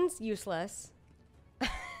 Wynn's useless.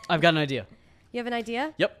 I've got an idea. You have an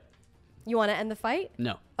idea? Yep. You want to end the fight?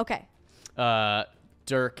 No. Okay.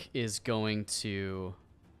 Dirk is going to...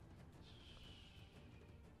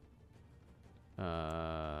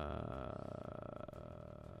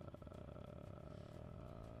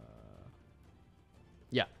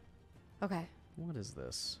 Yeah. Okay. What is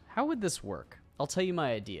this? How would this work? I'll tell you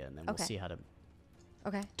my idea, and then we'll see how to...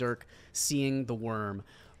 Okay. Dirk, seeing the worm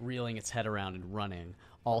reeling its head around and running,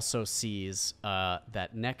 also sees that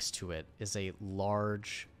next to it is a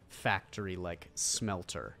large factory-like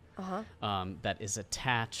smelter that is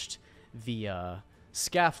attached via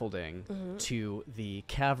scaffolding to the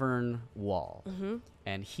cavern wall.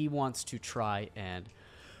 And he wants to try and...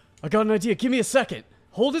 I got an idea. Give me a second.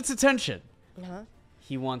 Hold its attention.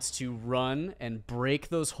 He wants to run and break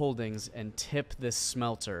those holdings and tip this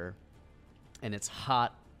smelter, and it's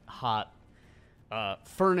hot,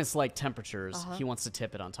 furnace-like temperatures. He wants to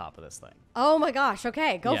tip it on top of this thing. Oh my gosh!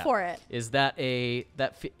 Okay, go for it. Is that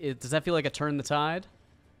does that feel like a turn the tide?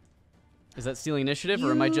 Is that stealing initiative,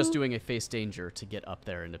 or am I just doing a face danger to get up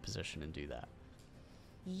there into position and do that?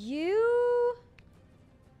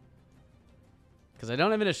 Because I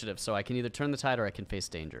don't have initiative, so I can either turn the tide or I can face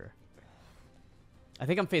danger. I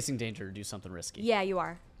think I'm facing danger to do something risky. Yeah, you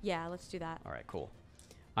are. Yeah, let's do that. All right, cool.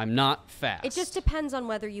 I'm not fast. It just depends on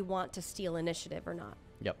whether you want to steal initiative or not.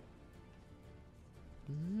 Yep.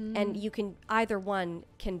 And you can, either one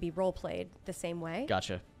can be role played the same way.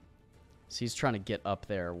 Gotcha. So he's trying to get up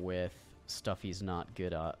there with stuff he's not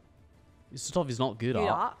good at. Stuff he's not good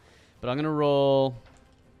at. But I'm going to roll.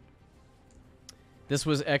 This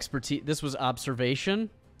was expertise. This was observation.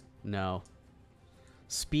 No.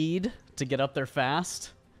 Speed to get up there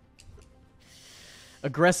fast.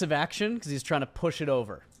 aggressive action because he's trying to push it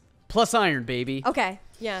over. Plus iron, baby. Okay.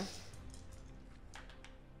 Yeah.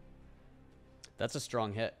 That's a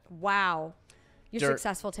strong hit. Wow. You're Dirk.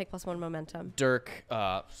 successful. Take +1 momentum. Dirk,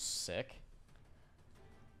 sick.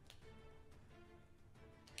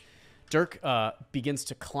 Dirk begins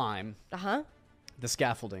to climb the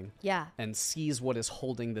scaffolding. Yeah. And sees what is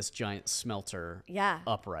holding this giant smelter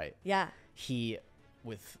upright. Yeah. He,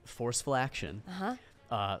 with forceful action,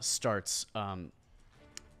 starts.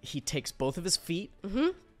 He takes both of his feet,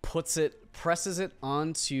 presses it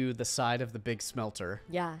onto the side of the big smelter.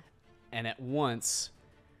 Yeah. And at once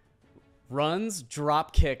runs,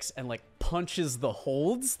 drop kicks, and like punches the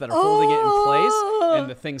holds that are holding it in place, and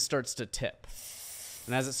the thing starts to tip.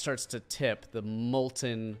 And as it starts to tip, the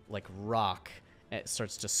molten like rock, it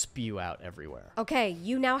starts to spew out everywhere. Okay,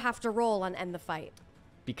 you now have to roll on end the fight.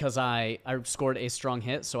 Because I scored a strong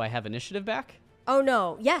hit, so I have initiative back? Oh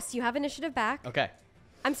no. Yes, you have initiative back. Okay.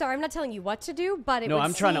 I'm sorry, I'm not telling you what to do, but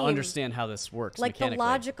I'm trying to understand how this works like mechanically. the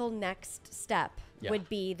logical next step would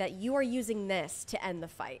be that you are using this to end the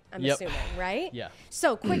fight, I'm assuming, right? Yeah.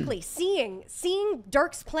 So quickly, seeing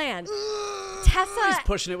Dirk's plan, Tessa... He's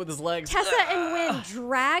pushing it with his legs. Tessa and Wynn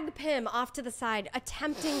drag Pym off to the side,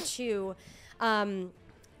 attempting to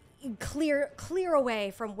clear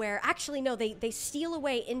away from where... Actually, no, they steal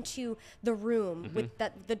away into the room with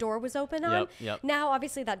that the door was open on. Yep. Now,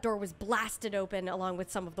 obviously, that door was blasted open along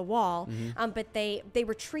with some of the wall, but they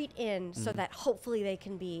retreat in so that hopefully they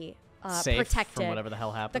can be... safe protected from whatever the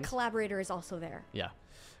hell happens. The Collaborator is also there. Yeah.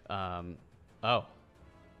 Yeah,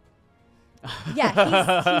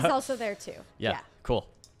 he's also there too. Yeah. Cool.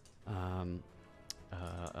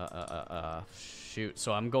 Shoot.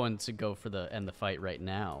 So I'm going to go for the end the fight right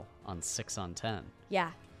now on 6 on 10. Yeah.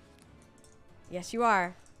 Yes, you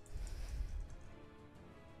are.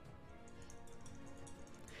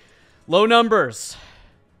 Low numbers.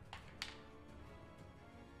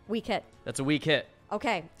 Weak hit. That's a weak hit.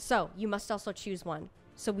 Okay, so you must also choose one.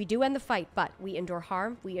 So we do end the fight, but we endure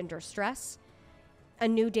harm, we endure stress, a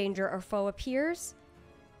new danger or foe appears,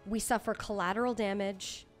 we suffer collateral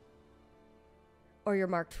damage, or you're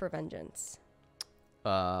marked for vengeance.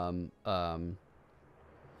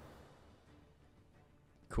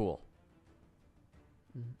 Cool.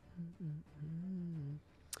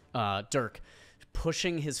 Dirk,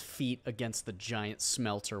 pushing his feet against the giant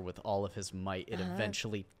smelter with all of his might, it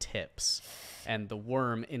eventually tips. And the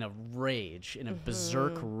worm, in a rage, in a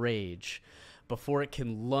berserk rage, before it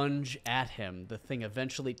can lunge at him, the thing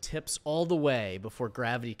eventually tips all the way before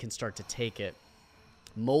gravity can start to take it.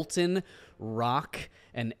 Molten rock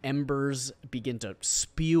and embers begin to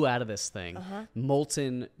spew out of this thing.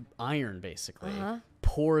 Molten iron, basically,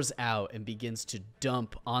 pours out and begins to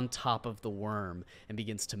dump on top of the worm and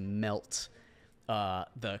begins to melt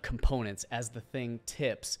the components. As the thing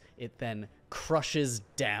tips, it then crushes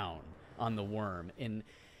down on the worm in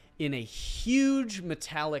a huge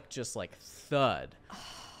metallic just like thud.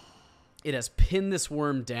 It has pinned this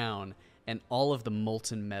worm down, and all of the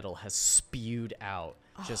molten metal has spewed out,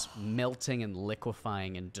 just melting and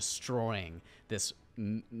liquefying and destroying this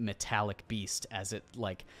metallic beast as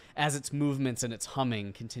its movements and its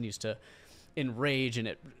humming continues to enrage, and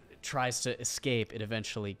it tries to escape. It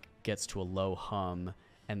eventually gets to a low hum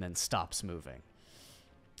and then stops moving.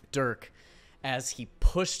 Dirk, as he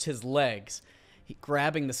pushed his legs,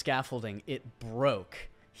 grabbing the scaffolding, it broke.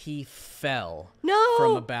 He fell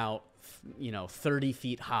from about 30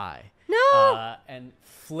 feet high. And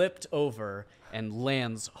flipped over and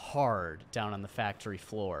lands hard down on the factory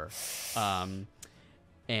floor.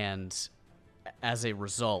 And as a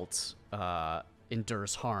result,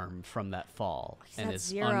 endures harm from that fall and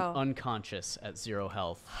is unconscious at 0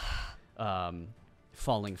 health,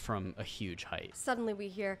 falling from a huge height. Suddenly we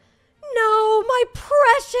hear, "No, my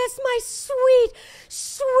precious, my sweet,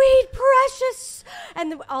 sweet precious."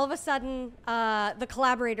 And all of a sudden, the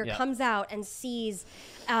Collaborator comes out and sees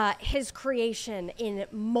his creation in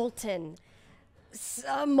molten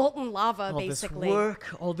lava, basically. All this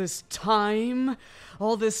work,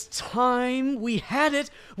 all this time, we had it,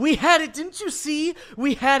 didn't you see?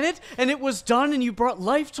 We had it, and it was done, and you brought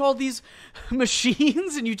life to all these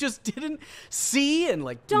machines, and you just didn't see, and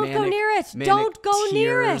don't go near it, don't go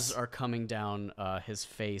near it. Tears are coming down his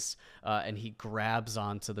face, and he grabs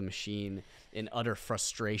onto the machine in utter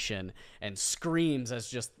frustration and screams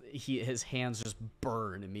as his hands just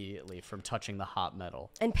burn immediately from touching the hot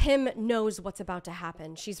metal. And Pym knows what's about to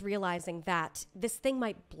happen. She's realizing that this thing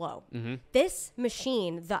might blow. This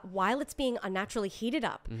machine, that while it's being unnaturally heated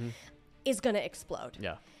up, is going to explode.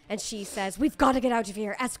 Yeah. And she says, "We've got to get out of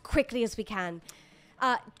here as quickly as we can."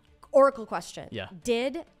 Oracle question. Yeah.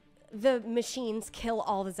 Did the machines kill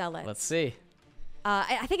all the zealots? Let's see.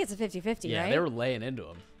 I think it's a 50-50, Yeah, right? they were laying into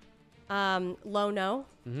him. Low no.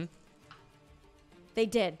 Mm-hmm. They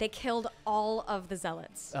did. They killed all of the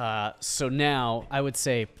zealots. So now I would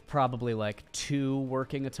say probably like 2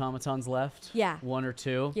 working automatons left. Yeah. 1 or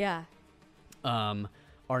 2. Yeah.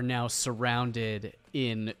 Are now surrounded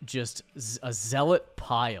in just a zealot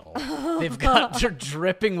pile. They're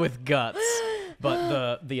dripping with guts,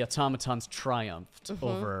 but the automatons triumphed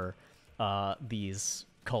over these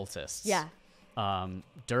cultists. Yeah.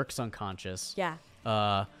 Dirk's unconscious. Yeah.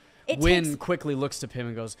 Wynn quickly looks to Pym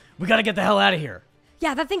and goes, "We gotta get the hell out of here."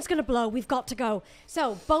 Yeah, that thing's gonna blow. We've got to go.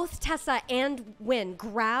 So both Tessa and Wynn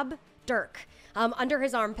grab Dirk under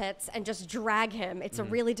his armpits and just drag him. It's a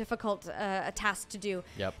really difficult task to do.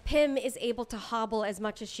 Yep. Pym is able to hobble as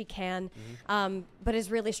much as she can, but is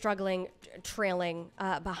really struggling, trailing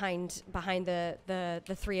behind the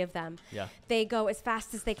 3 of them. Yeah. They go as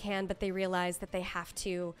fast as they can, but they realize that they have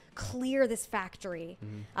to clear this factory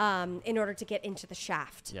in order to get into the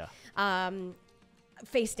shaft. Yeah.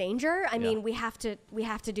 Face danger. I mean, we have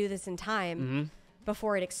to do this in time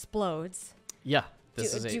before it explodes. Yeah.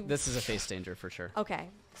 This is a face danger for sure. Okay,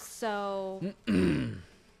 so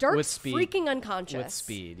Dirk's freaking unconscious. With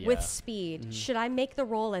speed, yeah. With speed. Should I make the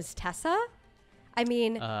roll as Tessa? I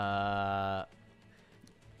mean,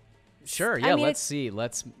 sure. Yeah. I mean, let's see.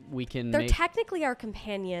 We can. They're technically our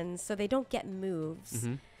companions, so they don't get moves.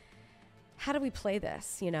 How do we play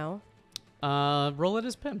this? You know. Roll it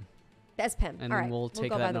as Pym. As Pym. And all then right. we'll take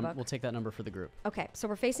that. We'll take that number for the group. Okay, so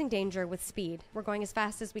we're facing danger with speed. We're going as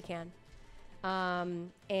fast as we can.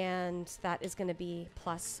 And that is going to be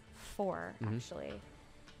 +4, actually,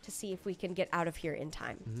 to see if we can get out of here in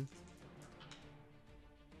time.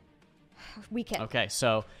 We can. Okay,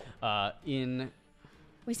 so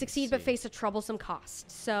we succeed but face a troublesome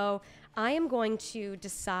cost. So I am going to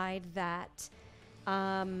decide that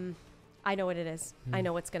I know what it is. I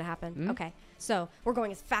know what's going to happen. Okay, so we're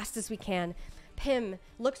going as fast as we can. Pym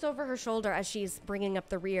looks over her shoulder as she's bringing up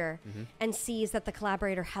the rear and sees that the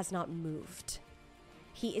Collaborator has not moved.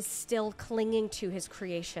 He is still clinging to his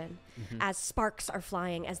creation as sparks are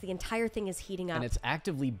flying, as the entire thing is heating up. And it's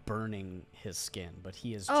actively burning his skin, but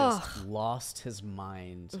he has just lost his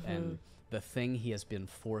mind. And the thing he has been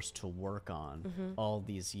forced to work on all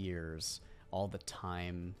these years, all the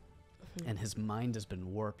time, and his mind has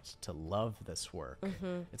been warped to love this work.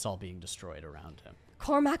 It's all being destroyed around him.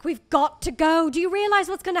 Cormac, we've got to go. Do you realize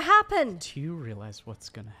what's going to happen? Do you realize what's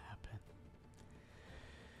going to happen?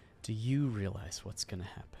 Do you realize what's going to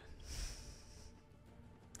happen?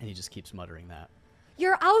 And he just keeps muttering that.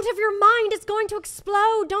 You're out of your mind. It's going to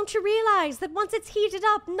explode. Don't you realize that once it's heated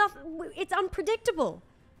up, it's unpredictable?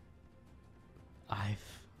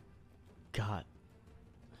 I've got...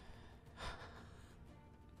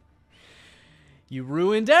 You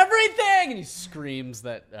ruined everything! And he screams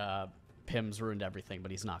that Pym's ruined everything,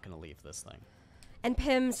 but he's not going to leave this thing. And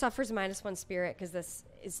Pym suffers -1 spirit because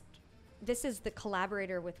this is the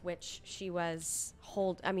Collaborator with which she was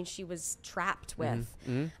she was trapped with.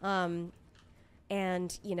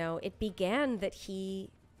 And, you know, it began that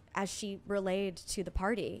as she relayed to the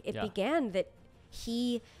party, it began that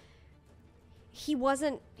he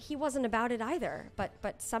wasn't about it either,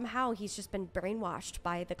 but somehow he's just been brainwashed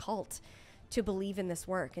by the cult to believe in this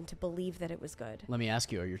work and to believe that it was good. Let me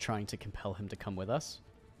ask you, are you trying to compel him to come with us?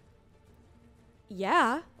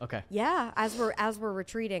 Yeah. Okay. Yeah, as we're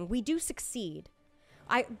retreating, we do succeed.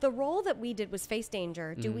 The roll that we did was face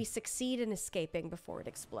danger. Do we succeed in escaping before it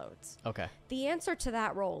explodes? Okay. The answer to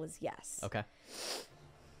that roll is yes. Okay.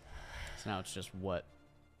 So now it's just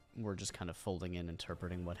we're just kind of folding in,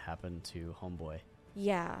 interpreting what happened to Homeboy.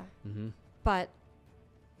 Yeah. But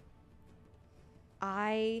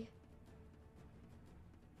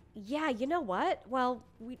yeah, you know what? Well,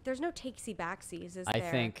 there's no takesy backsies, is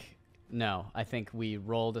there? I think we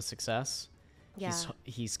rolled a success. Yeah.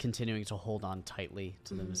 He's continuing to hold on tightly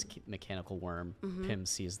to the mechanical worm. Pym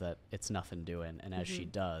sees that it's nothing doing, and as she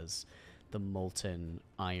does, the molten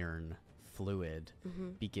iron fluid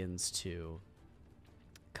begins to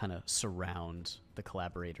kind of surround the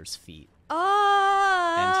Collaborator's feet.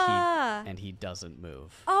 And he doesn't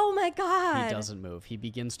move. Oh my god. He doesn't move. He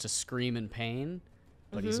begins to scream in pain,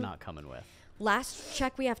 but he's not coming with. Last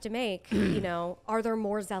check we have to make, you know, are there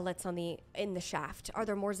more zealots in the shaft? Are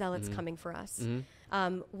there more zealots coming for us?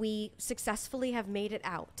 We successfully have made it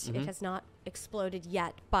out. It has not exploded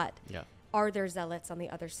yet, but are there zealots on the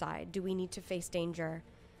other side? Do we need to face danger?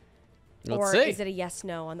 Let's see. Is it a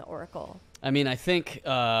yes/no on the Oracle? I mean, I think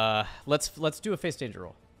let's do a face danger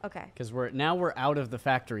roll. Okay. Because we're out of the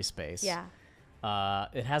factory space. Yeah.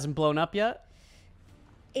 It hasn't blown up yet.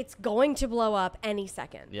 It's going to blow up any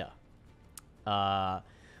second. Yeah.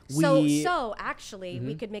 So actually,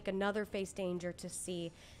 we could make another face danger to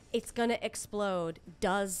see it's gonna explode.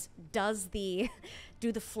 Do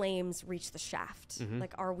the flames reach the shaft?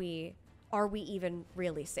 Like, are we even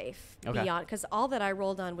really safe beyond? Because all that I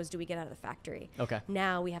rolled on was, do we get out of the factory? Okay.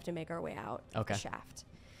 Now we have to make our way out of the shaft.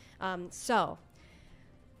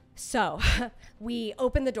 So we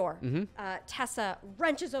open the door. Tessa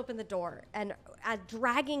wrenches open the door and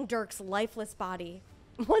dragging Dirk's lifeless body.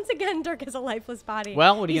 Once again, Dirk is a lifeless body.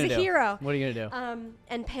 Well, what are you He's going to do? He's a hero. What are you going to do?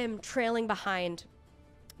 And Pym trailing behind.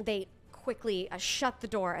 They quickly shut the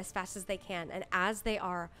door as fast as they can. And as they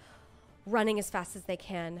are running as fast as they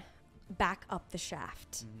can back up the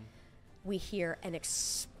shaft, we hear an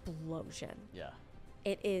explosion. Yeah.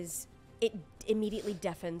 It immediately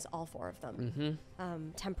deafens all four of them.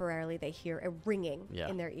 Temporarily, they hear a ringing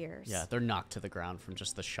in their ears. Yeah, they're knocked to the ground from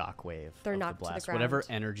just the shockwave. They're of knocked the blast. to the ground. Whatever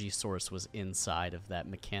energy source was inside of that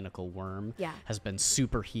mechanical worm has been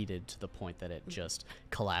superheated to the point that it just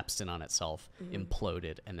collapsed in on itself,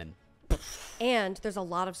 imploded, and then. And there's a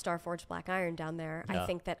lot of Starforged black iron down there. I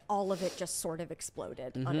think that all of it just sort of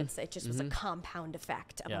exploded on its. It just was a compound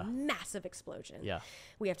effect of a massive explosion. Yeah,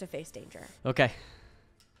 we have to face danger. Okay.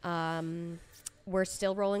 We're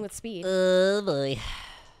still rolling with speed. Oh boy.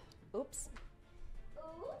 Oops.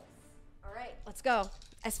 All right, let's go.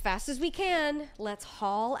 As fast as we can. Let's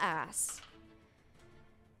haul ass.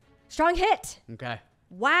 Strong hit. Okay.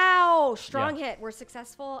 Wow. Strong hit. We're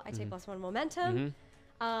successful. I take +1 momentum.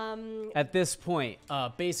 At this point,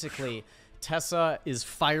 basically, Tessa is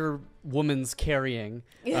firewoman's carrying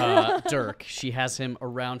Dirk. She has him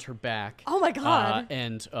around her back. Oh my god!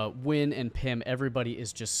 And Wynn and Pym, everybody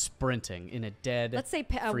is just sprinting in a dead. Let's say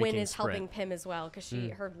Wynn is sprint. helping Pym as well because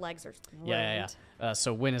her legs are ruined. Yeah.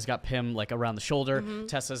 So Wynn has got Pym like around the shoulder.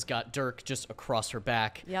 Tessa's got Dirk just across her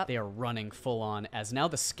back. Yep. They are running full on as now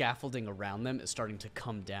the scaffolding around them is starting to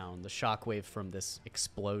come down. The shockwave from this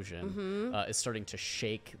explosion is starting to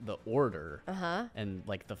shake the order. And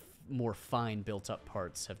like the more fine built up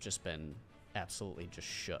parts have just been absolutely just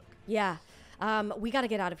shook. Yeah. We got to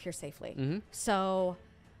get out of here safely. So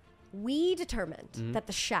we determined that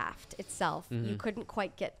the shaft itself, you couldn't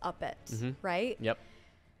quite get up it, right? Yep.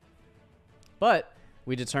 But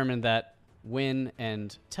we determined that Wynn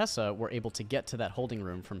and Tessa were able to get to that holding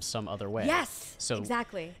room from some other way. Yes, so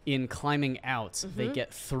exactly. In climbing out, they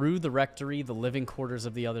get through the rectory, the living quarters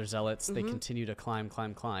of the other zealots. They continue to climb.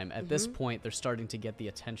 At this point, they're starting to get the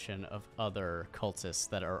attention of other cultists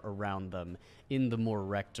that are around them in the more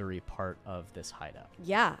rectory part of this hideout.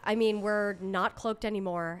 Yeah, I mean, we're not cloaked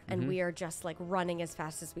anymore, and we are just like running as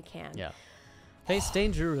fast as we can. Yeah. Face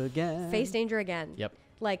danger again. Face danger again. Yep.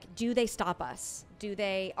 Like, do they stop us?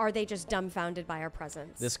 Are they just dumbfounded by our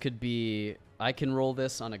presence? This could be, I can roll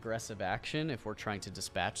this on aggressive action if we're trying to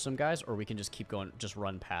dispatch some guys, or we can just keep going, just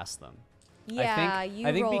run past them. Yeah, I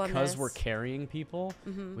think roll because on we're this. carrying people,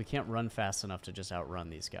 we can't run fast enough to just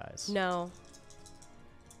outrun these guys. No.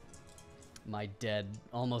 My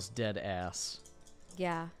almost dead ass.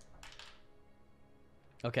 Yeah.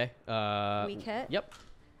 Okay. Weak hit? Yep.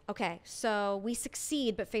 Okay, so we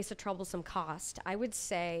succeed but face a troublesome cost. I would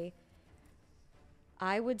say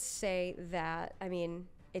that, I mean,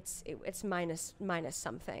 it's minus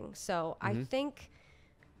something. So I think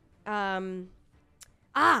I know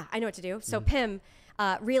what to do. So Pym,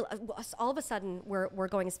 all of a sudden we're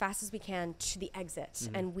going as fast as we can to the exit,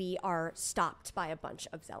 and we are stopped by a bunch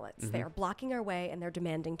of zealots. They are blocking our way and they're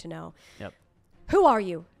demanding to know, who are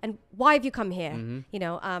you and why have you come here? You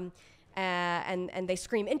know, and they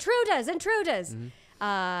scream, intruders.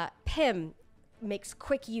 Pym makes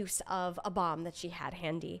quick use of a bomb that she had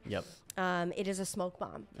handy. Yep. It is a smoke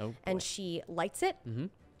bomb. Oh, and she lights it.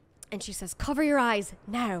 And she says, cover your eyes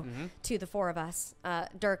now to the four of us.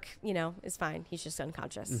 Dirk, you know, is fine. He's just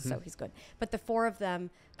unconscious, so he's good. But the four of them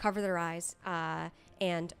cover their eyes,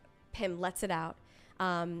 and Pym lets it out.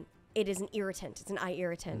 It is an irritant. It's an eye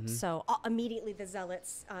irritant. So immediately the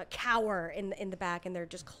zealots cower in the back, and they're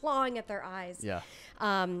just clawing at their eyes. Yeah.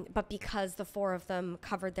 But because the four of them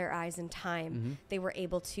covered their eyes in time, they were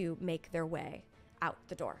able to make their way out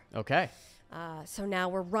the door. Okay. So now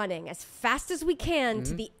we're running as fast as we can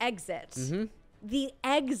to the exit. The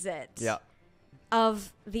exit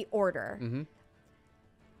of the order.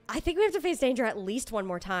 I think we have to face danger at least one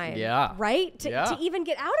more time. Yeah. Right? To even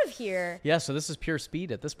get out of here. Yeah, so this is pure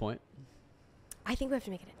speed at this point. I think we have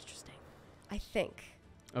to make it interesting. I think.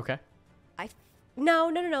 Okay.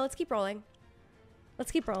 No. Let's keep rolling.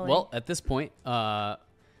 Well, at this point,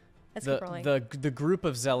 keep rolling. the group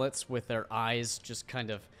of zealots with their eyes just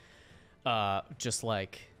kind of just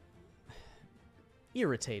like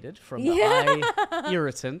irritated from the eye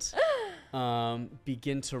irritant,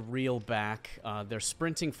 begin to reel back. They're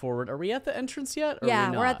sprinting forward. Are we at the entrance yet? Or Yeah,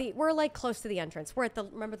 are we we're not? we're like close to the entrance. We're at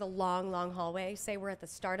remember the long hallway? Say we're at the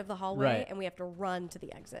start of the hallway Right. and we have to run to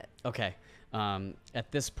the exit. Okay.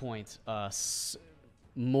 At this point,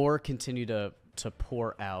 more continue to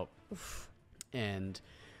pour out. Oof. And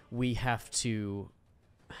we have to,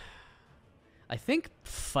 I think,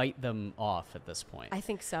 fight them off at this point. I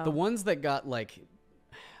think so. The ones that got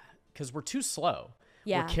because we're too slow.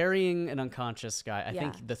 Yeah. We're carrying an unconscious guy. I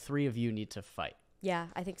Yeah. think the three of you need to fight. Yeah,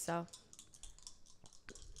 I think so.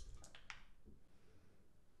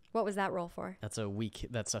 What was that roll for? That's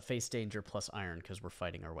a face danger plus iron because we're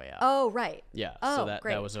fighting our way out. Oh, right. Yeah. Oh, so that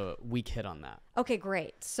great. was a weak hit on that. Okay,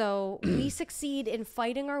 great. So we succeed in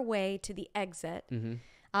fighting our way to the exit.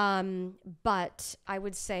 Mm-hmm. But I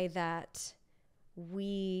would say that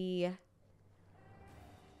it's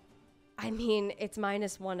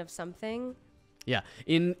 -1 of something. Yeah.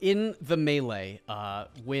 In the melee,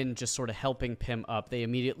 Wynn just sort of helping Pym up, they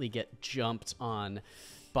immediately get jumped on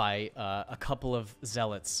by a couple of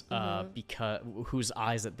zealots because whose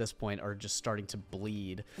eyes at this point are just starting to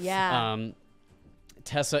bleed. Yeah.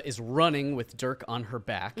 Tessa is running with Dirk on her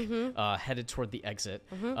back, headed toward the exit.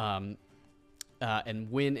 And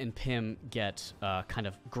Wynn and Pym get kind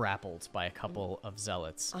of grappled by a couple of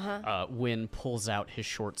zealots. Wynn pulls out his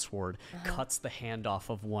short sword, cuts the hand off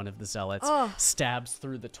of one of the zealots, stabs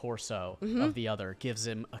through the torso of the other, gives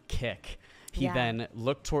him a kick. He then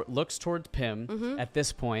looks towards Pym. At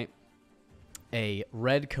this point, a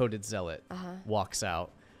red-coated zealot walks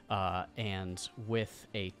out and with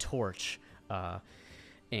a torch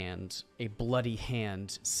and a bloody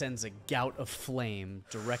hand sends a gout of flame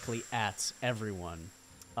directly at everyone.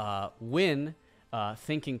 Wynn,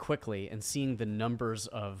 thinking quickly and seeing the numbers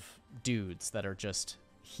of dudes that are just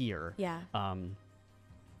here,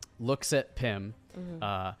 looks at Pym,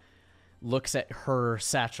 looks at her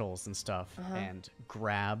satchels and stuff, and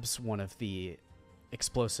grabs one of the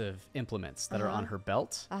explosive implements that are on her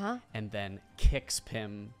belt, and then kicks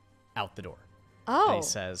Pym out the door. And he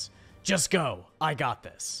says, "Just go. I got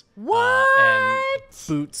this." What? And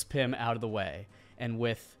boots Pym out of the way. And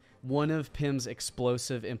with one of Pym's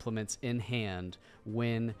explosive implements in hand,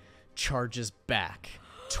 Wynn charges back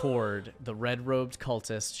toward the red-robed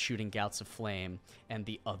cultist shooting gouts of flame and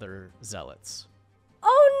the other zealots.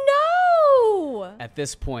 Oh, no! At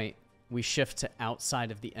this point, we shift to outside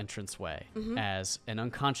of the entranceway as an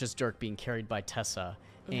unconscious Dirk being carried by Tessa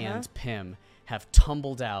and Pym have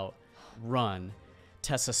tumbled out, run.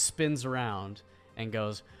 Tessa spins around and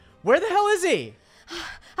goes, "Where the hell is he?"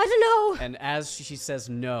 I don't know. And as she says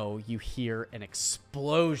no, you hear an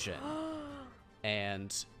explosion.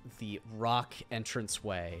 And the rock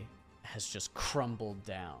entranceway has just crumbled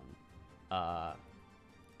down.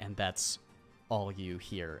 And that's all you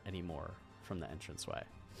hear anymore from the entranceway.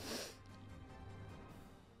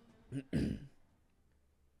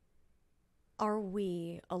 Are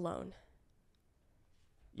we alone?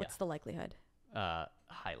 What's the likelihood?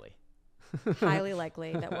 Highly. Highly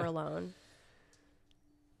likely that we're alone.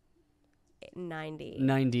 90.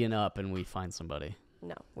 90 and up, and we find somebody.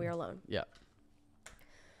 No, we're alone. Yeah.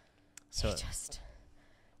 So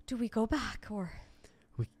do we go back or?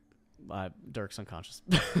 Dirk's unconscious.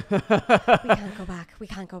 We can't go back. We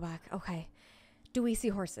can't go back. Okay. Do we see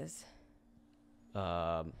horses?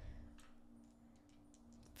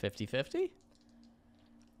 50-50?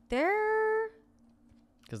 They're...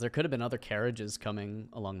 Because there could have been other carriages coming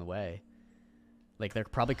along the way. Like, there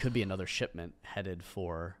probably could be another shipment headed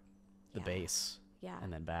for the base. Yeah.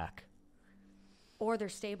 And then back. Or they're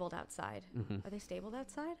stabled outside. Are they stabled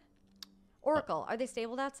outside? Oracle, are they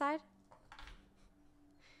stabled outside?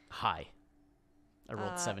 High. I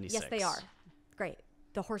rolled 76. Yes, they are. Great.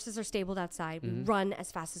 The horses are stabled outside. We run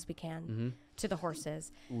as fast as we can to the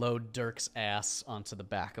horses. Load Dirk's ass onto the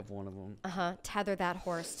back of one of them. Tether that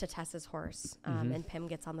horse to Tessa's horse. And Pym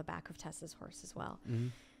gets on the back of Tessa's horse as well.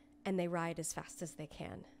 And they ride as fast as they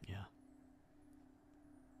can. Yeah.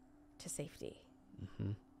 To safety.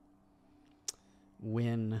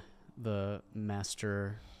 When the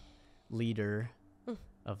master leader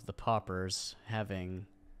of the paupers, having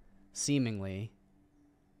seemingly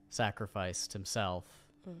sacrificed himself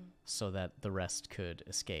so that the rest could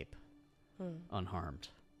escape unharmed.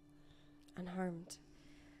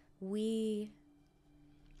 We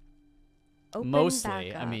open Mostly.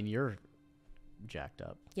 back up. I mean, you're jacked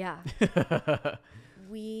up. Yeah.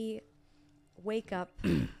 We wake up,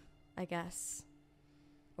 I guess.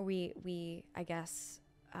 Or we I guess,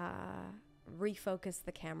 refocus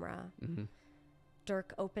the camera.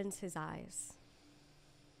 Dirk opens his eyes.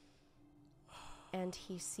 and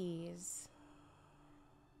he sees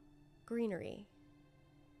greenery.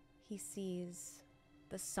 He sees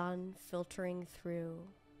the sun filtering through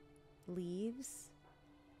leaves,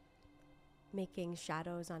 making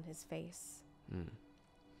shadows on his face.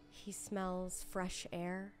 He smells fresh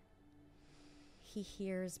air. He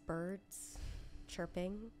hears birds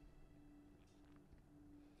chirping.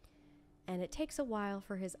 And it takes a while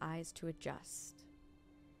for his eyes to adjust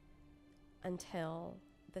until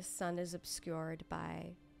the sun is obscured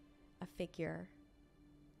by a figure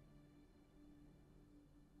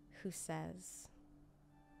who says,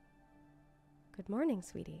 "Good morning,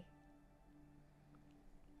 sweetie."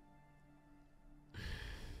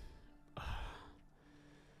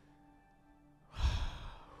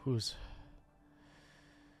 Who's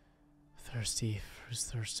thirsty? Who's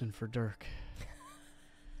thirsting for Dirk?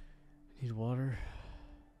 Need water?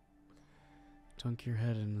 Dunk your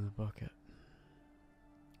head into the bucket.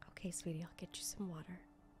 Okay, sweetie, I'll get you some water.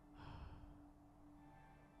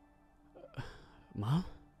 Mom?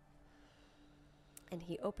 And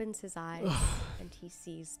he opens his eyes and he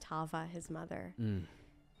sees Tava, his mother,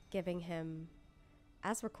 giving him,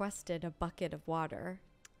 as requested, a bucket of water.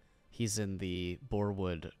 He's in the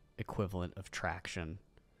Borewood equivalent of traction.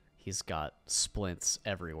 He's got splints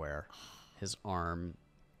everywhere. His arm,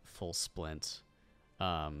 full splint,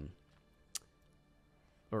 or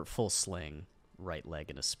full sling, right leg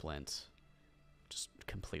in a splint, just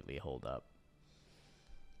completely holed up.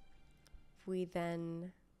 We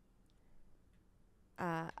then,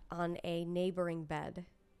 on a neighboring bed,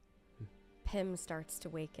 Pym starts to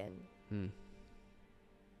waken.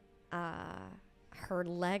 Her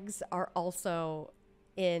legs are also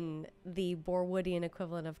in the Borewoodian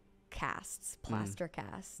equivalent of casts, plaster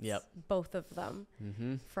casts. Yep. Both of them,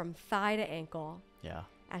 from thigh to ankle. Yeah.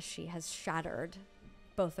 As she has shattered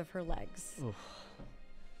both of her legs. Oof.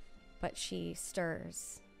 But she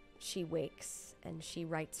stirs, she wakes, and she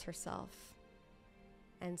rights herself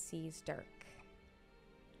and sees Dirk.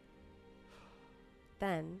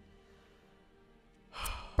 Then,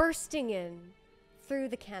 bursting in through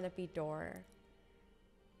the canopy door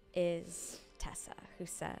is Tessa, who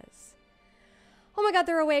says, "Oh my God,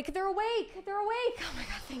 they're awake! They're awake! They're awake! Oh my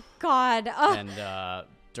God, thank God!" Oh. And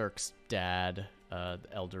Dirk's dad, the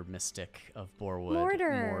elder mystic of Borewood,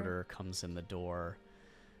 Mortar, comes in the door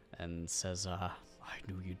and says, "I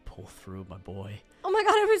knew you'd pull through, my boy." Oh my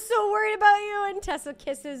God, I was so worried about you. And Tessa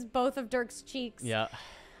kisses both of Dirk's cheeks. Yeah.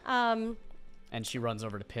 And she runs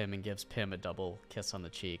over to Pym and gives Pym a double kiss on the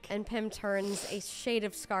cheek. And Pym turns a shade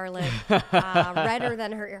of scarlet, redder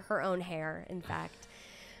than her own hair, in fact.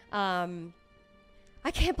 I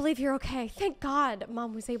can't believe you're okay. Thank God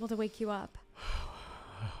Mom was able to wake you up.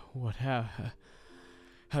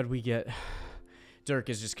 How'd we get... Dirk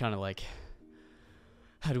is just kind of like,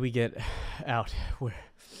 how do we get out? Where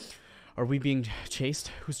are we being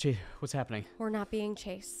chased? What's happening? We're not being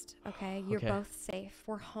chased, okay? You're both safe.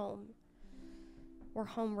 We're home. We're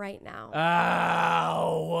home right now.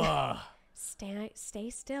 Ow! Stay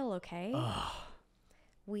still, okay?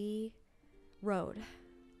 We rode.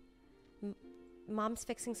 Mom's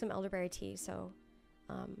fixing some elderberry tea, so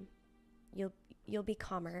you'll be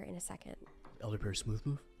calmer in a second. Elderberry smooth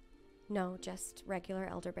move? No, just regular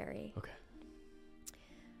elderberry. Okay.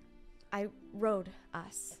 I rode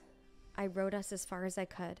us as far as I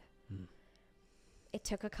could. It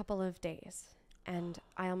took a couple of days, and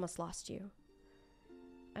I almost lost you.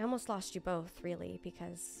 I almost lost you both, really,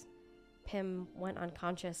 because Pym went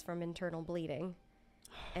unconscious from internal bleeding,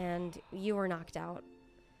 and you were knocked out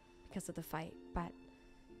because of the fight. But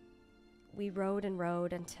we rode and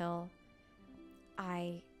rode until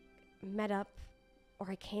I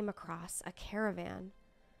came across a caravan,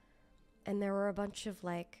 and there were a bunch of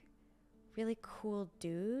like really cool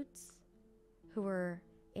dudes who were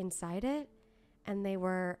inside it, and they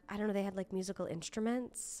were, I don't know, they had like musical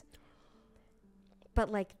instruments, but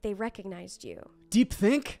like they recognized you. Deep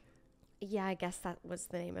Think? Yeah, I guess that was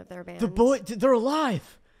the name of their band. They're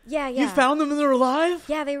alive. Yeah. You found them and they're alive?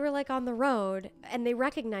 Yeah, they were like on the road, and they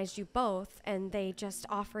recognized you both, and they just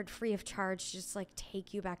offered free of charge to just like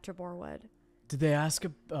take you back to Borewood. Did they ask?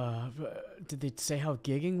 Did they say how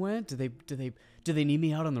gigging went? Did they need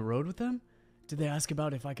me out on the road with them? Did they ask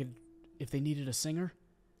about if they needed a singer?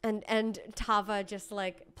 And Tava just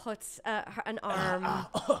like puts an arm,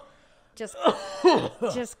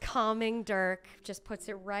 just calming Dirk, just puts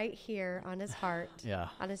it right here on his heart,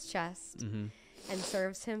 on his chest, and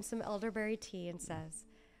serves him some elderberry tea and says,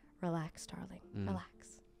 "Relax, darling,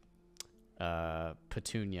 relax."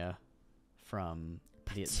 Petunia from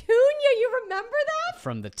you remember that?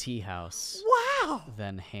 From the tea house. Wow.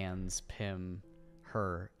 Then hands Pym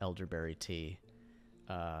her elderberry tea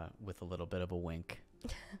with a little bit of a wink,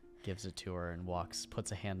 gives it to her and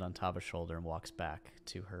puts a hand on Tava's shoulder and walks back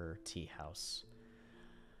to her tea house.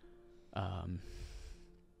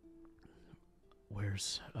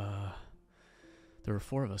 There were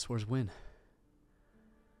 4 of us. Where's Win?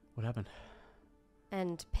 What happened?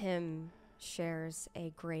 And Pym shares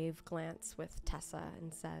a grave glance with Tessa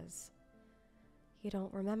and says, "You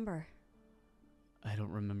don't remember." I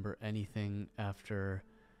don't remember anything after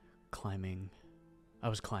climbing. I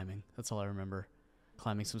was climbing. That's all I remember.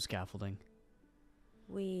 Climbing some scaffolding.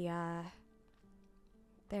 There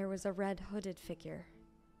was a red hooded figure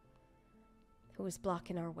who was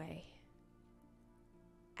blocking our way.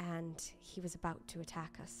 And he was about to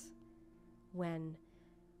attack us when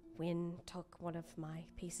Wynn took one of my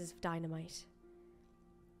pieces of dynamite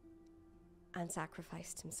and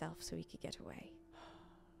sacrificed himself so he could get away.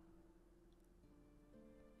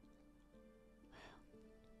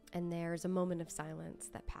 And there's a moment of silence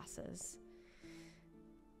that passes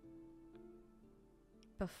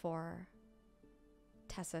before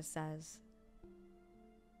Tessa says,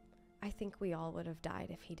 "I think we all would have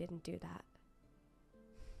died if he didn't do that."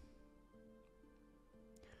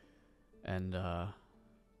 And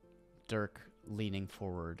Dirk, leaning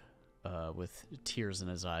forward with tears in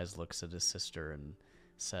his eyes, looks at his sister and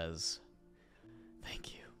says,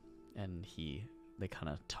 "Thank you." And they kind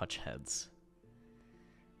of touch heads.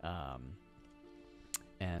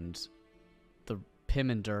 And Pym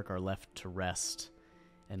and Dirk are left to rest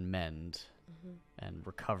and mend and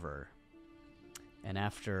recover. And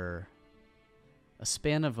after a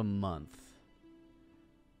span of a month,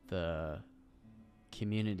 the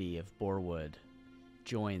community of Borewood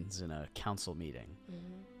joins in a council meeting.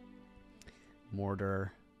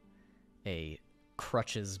 Mortar, a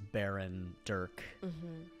crutches baron Dirk,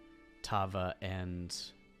 Tava, and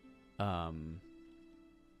Pym?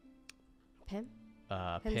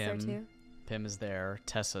 Pym's Pym. there too. Pym is there.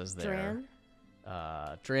 Tessa's there.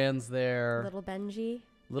 Dran? Dran's there. Little Benji?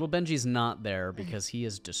 Little Benji's not there because he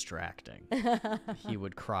is distracting. He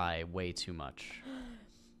would cry way too much.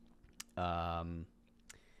 And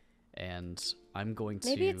I'm going to...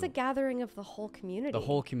 Maybe it's a gathering of the whole community. The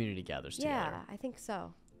whole community gathers together. Yeah, I think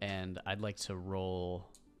so. And I'd like to roll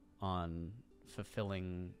on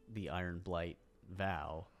fulfilling the Iron Blight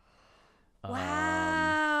vow.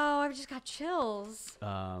 Wow, I've just got chills.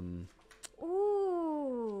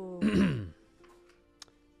 Ooh.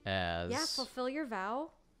 Yeah, fulfill your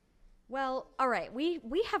vow. Well, all right.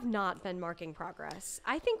 We have not been marking progress.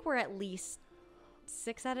 I think we're at least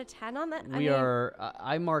 6 out of 10 on that.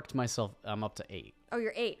 I marked myself. I'm up to 8. Oh,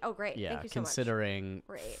 you're 8. Oh, great. Yeah, Thank you so considering,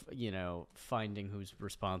 much. finding who's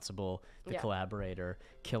responsible, the collaborator,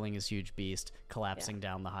 killing his huge beast, collapsing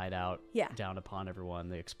down the hideout, down upon everyone,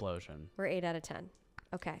 the explosion. We're 8 out of 10.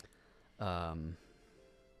 Okay.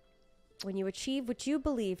 When you achieve what you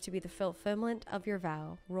believe to be the fulfillment of your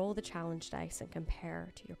vow, roll the challenge dice and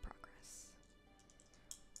compare to your progress.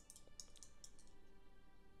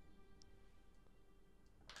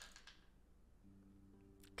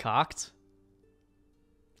 Cocked?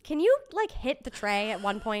 Can you, hit the tray at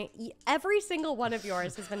one point? Every single one of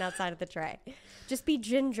yours has been outside of the tray. Just be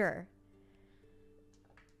ginger.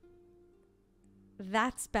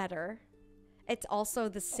 That's better. It's also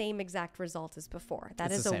the same exact result as before.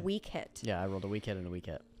 That is a weak hit. Yeah, I rolled a weak hit and a weak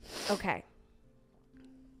hit. Okay.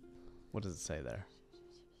 What does it say there?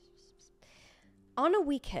 On a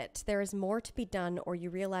weak hit, there is more to be done or you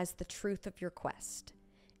realize the truth of your quest.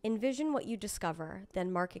 Envision what you discover,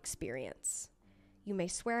 then mark experience. You may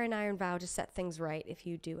swear an iron vow to set things right if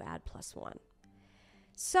you do add +1.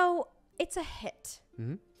 So it's a hit.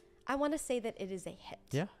 Mm-hmm. I want to say that it is a hit.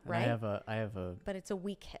 Yeah, right. I have a. But it's a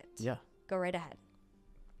weak hit. Yeah. Go right ahead.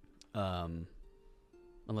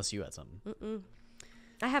 Unless you had something.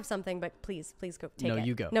 I have something, but please go take it. No,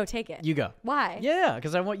 you go. No, take it. You go. Why? Yeah,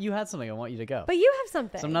 because you had something. I want you to go. But you have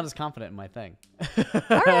something. So I'm not as confident in my thing.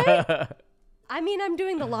 All right. I'm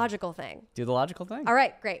doing the logical thing. Do the logical thing. All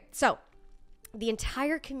right, great. So the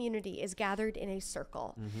entire community is gathered in a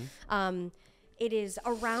circle. It is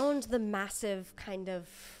around the massive kind of,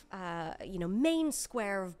 main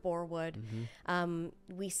square of Borewood.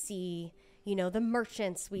 We see, the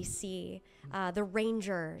merchants. We see the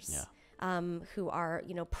rangers who are,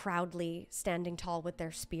 proudly standing tall with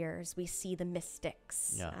their spears. We see the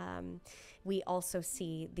mystics. We also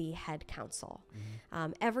see the head council.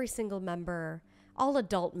 Every single member, all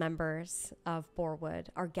adult members of Borewood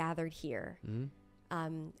are gathered here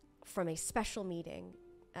from a special meeting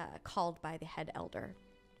called by the head elder.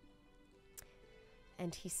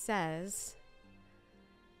 And he says,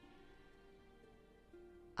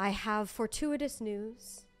 "I have fortuitous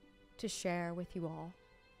news to share with you all.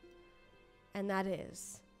 And that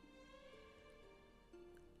is,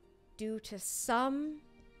 due to some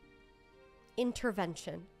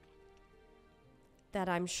intervention that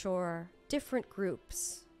I'm sure different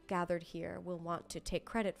groups gathered here will want to take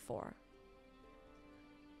credit for.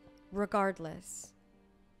 Regardless,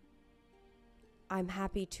 I'm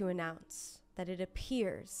happy to announce that it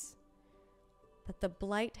appears that the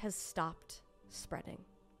blight has stopped spreading.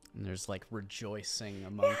 And there's like rejoicing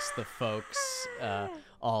amongst the folks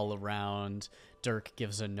all around. Dirk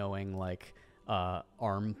gives a knowing like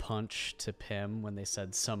arm punch to Pym when they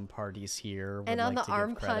said some parties here would and on like the to arm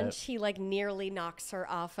give credit. punch, he like nearly knocks her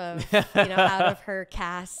off of, out of her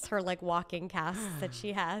casts, her like walking casts that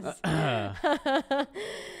she has.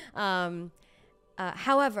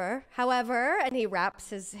 However, and he wraps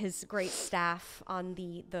his great staff on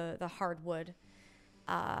the hardwood.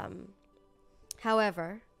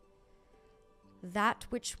 However, that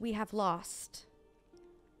which we have lost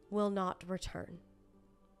will not return.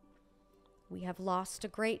 We have lost a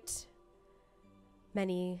great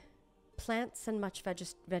many plants and much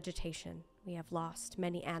vegetation. We have lost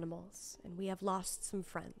many animals, and we have lost some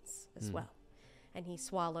friends as well. And he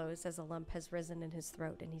swallows as a lump has risen in his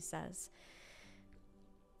throat, and he says,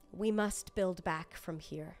 we must build back from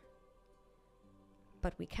here,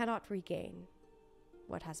 but we cannot regain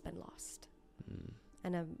what has been lost.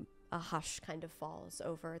 And a hush kind of falls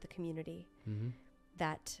over the community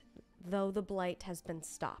that though the blight has been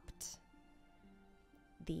stopped,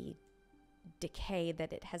 the decay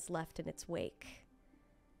that it has left in its wake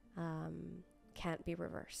can't be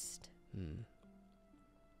reversed.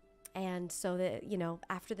 And so that,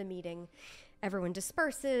 after the meeting, everyone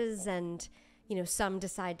disperses and, some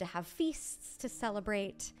decide to have feasts to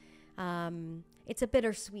celebrate. It's a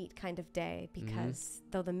bittersweet kind of day because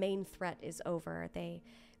though the main threat is over, they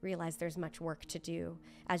realize there's much work to do.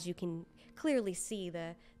 As you can clearly see,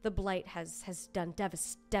 the blight has done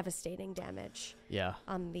devastating damage. Yeah.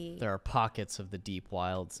 There are pockets of the deep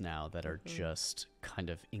wilds now that are just kind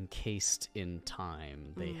of encased in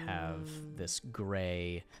time. They have this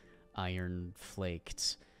gray,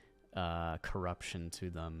 iron-flaked corruption to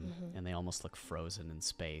them, and they almost look frozen in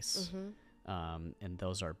space. And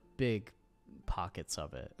those are big pockets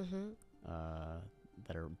of it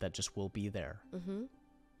that just will be there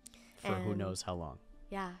for who knows how long.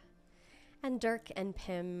 Yeah. And Dirk and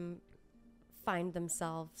Pym find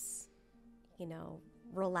themselves,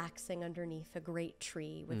 relaxing underneath a great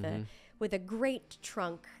tree with a great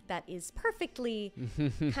trunk that is perfectly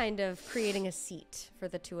kind of creating a seat for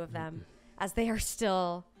the two of them as they are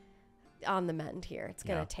still on the mend here. It's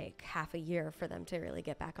going to take half a year for them to really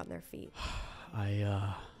get back on their feet.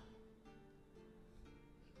 I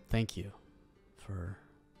thank you for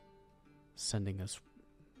sending us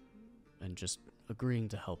and just agreeing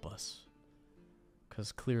to help us.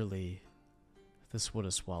 Because clearly this would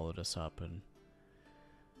have swallowed us up and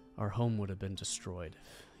our home would have been destroyed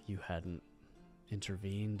if you hadn't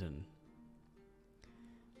intervened and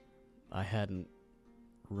I hadn't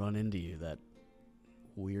run into you that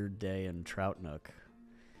weird day in Troutnook.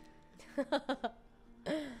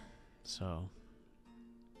 So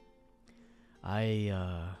I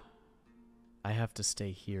have to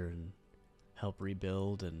stay here and help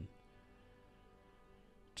rebuild and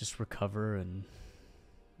just recover and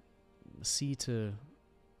see to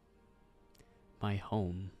my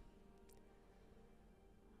home.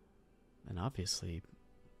 And obviously,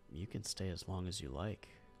 you can stay as long as you like.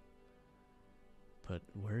 But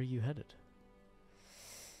where are you headed?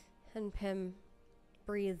 And Pym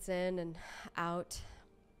breathes in and out,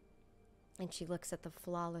 and she looks at the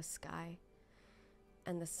flawless sky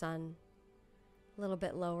and the sun a little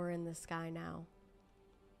bit lower in the sky now,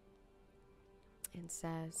 and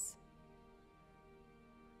says,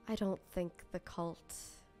 I don't think the cult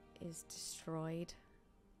is destroyed.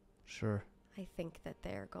 Sure. I think that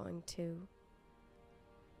they're going to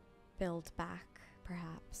build back,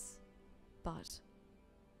 perhaps. But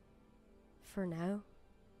for now,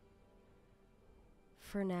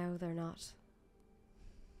 they're not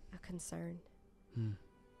a concern. And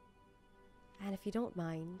if you don't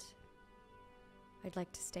mind, I'd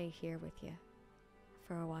like to stay here with you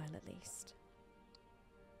for a while at least.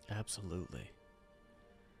 Absolutely.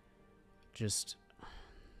 Just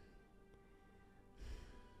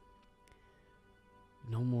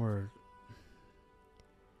no more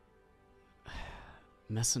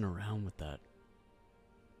messing around with that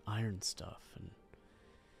iron stuff, and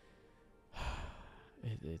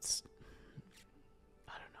it's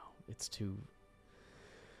I don't know, it's too,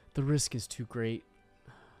 the risk is too great.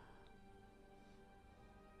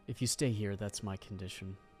 If you stay here, that's my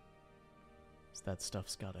condition. That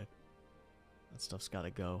stuff's gotta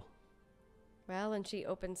go. Well, and she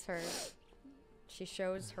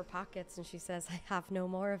shows her pockets and she says, I have no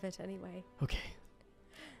more of it anyway. Okay.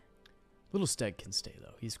 Little Steg can stay,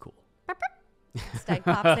 though. He's cool. Steg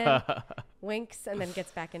pops in, winks, and then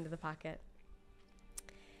gets back into the pocket.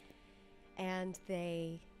 And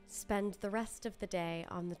they spend the rest of the day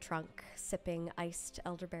on the trunk sipping iced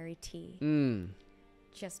elderberry tea.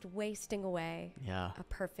 Just wasting away a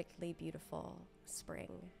perfectly beautiful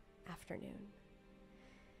spring afternoon.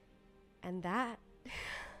 And that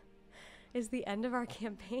is the end of our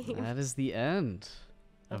campaign. That is the end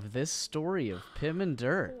of this story of Pim and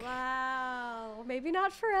Dirk. Wow. Maybe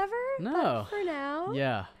not forever. No. But for now.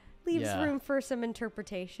 Yeah. Leaves room for some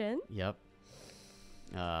interpretation. Yep.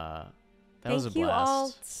 That was a blast. Thank you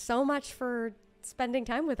all so much for spending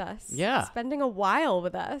time with us. Yeah. Spending a while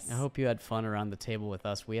with us. I hope you had fun around the table with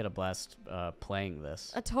us. We had a blast playing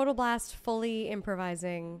this. A total blast, fully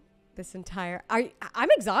improvising this entire... I'm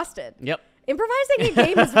exhausted. Yep. Improvising a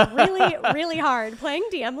game is really, really hard. Playing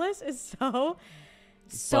DMless is so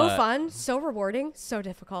fun, so rewarding, so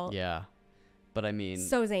difficult. Yeah. But I mean...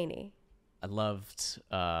 So zany. I loved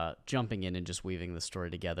jumping in and just weaving the story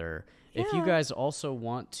together. Yeah. If you guys also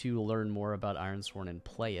want to learn more about Ironsworn and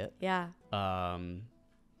play it... Yeah.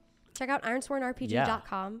 Check out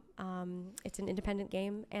ironswornrpg.com. It's an independent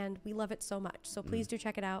game, and we love it so much. So please do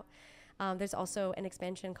check it out. There's also an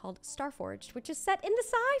expansion called Starforged, which is set in the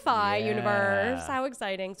sci-fi universe. How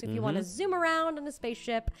exciting. So if you want to zoom around on a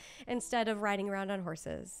spaceship instead of riding around on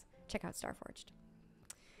horses, check out Starforged.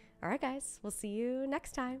 All right, guys. We'll see you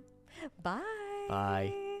next time. Bye.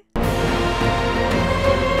 Bye.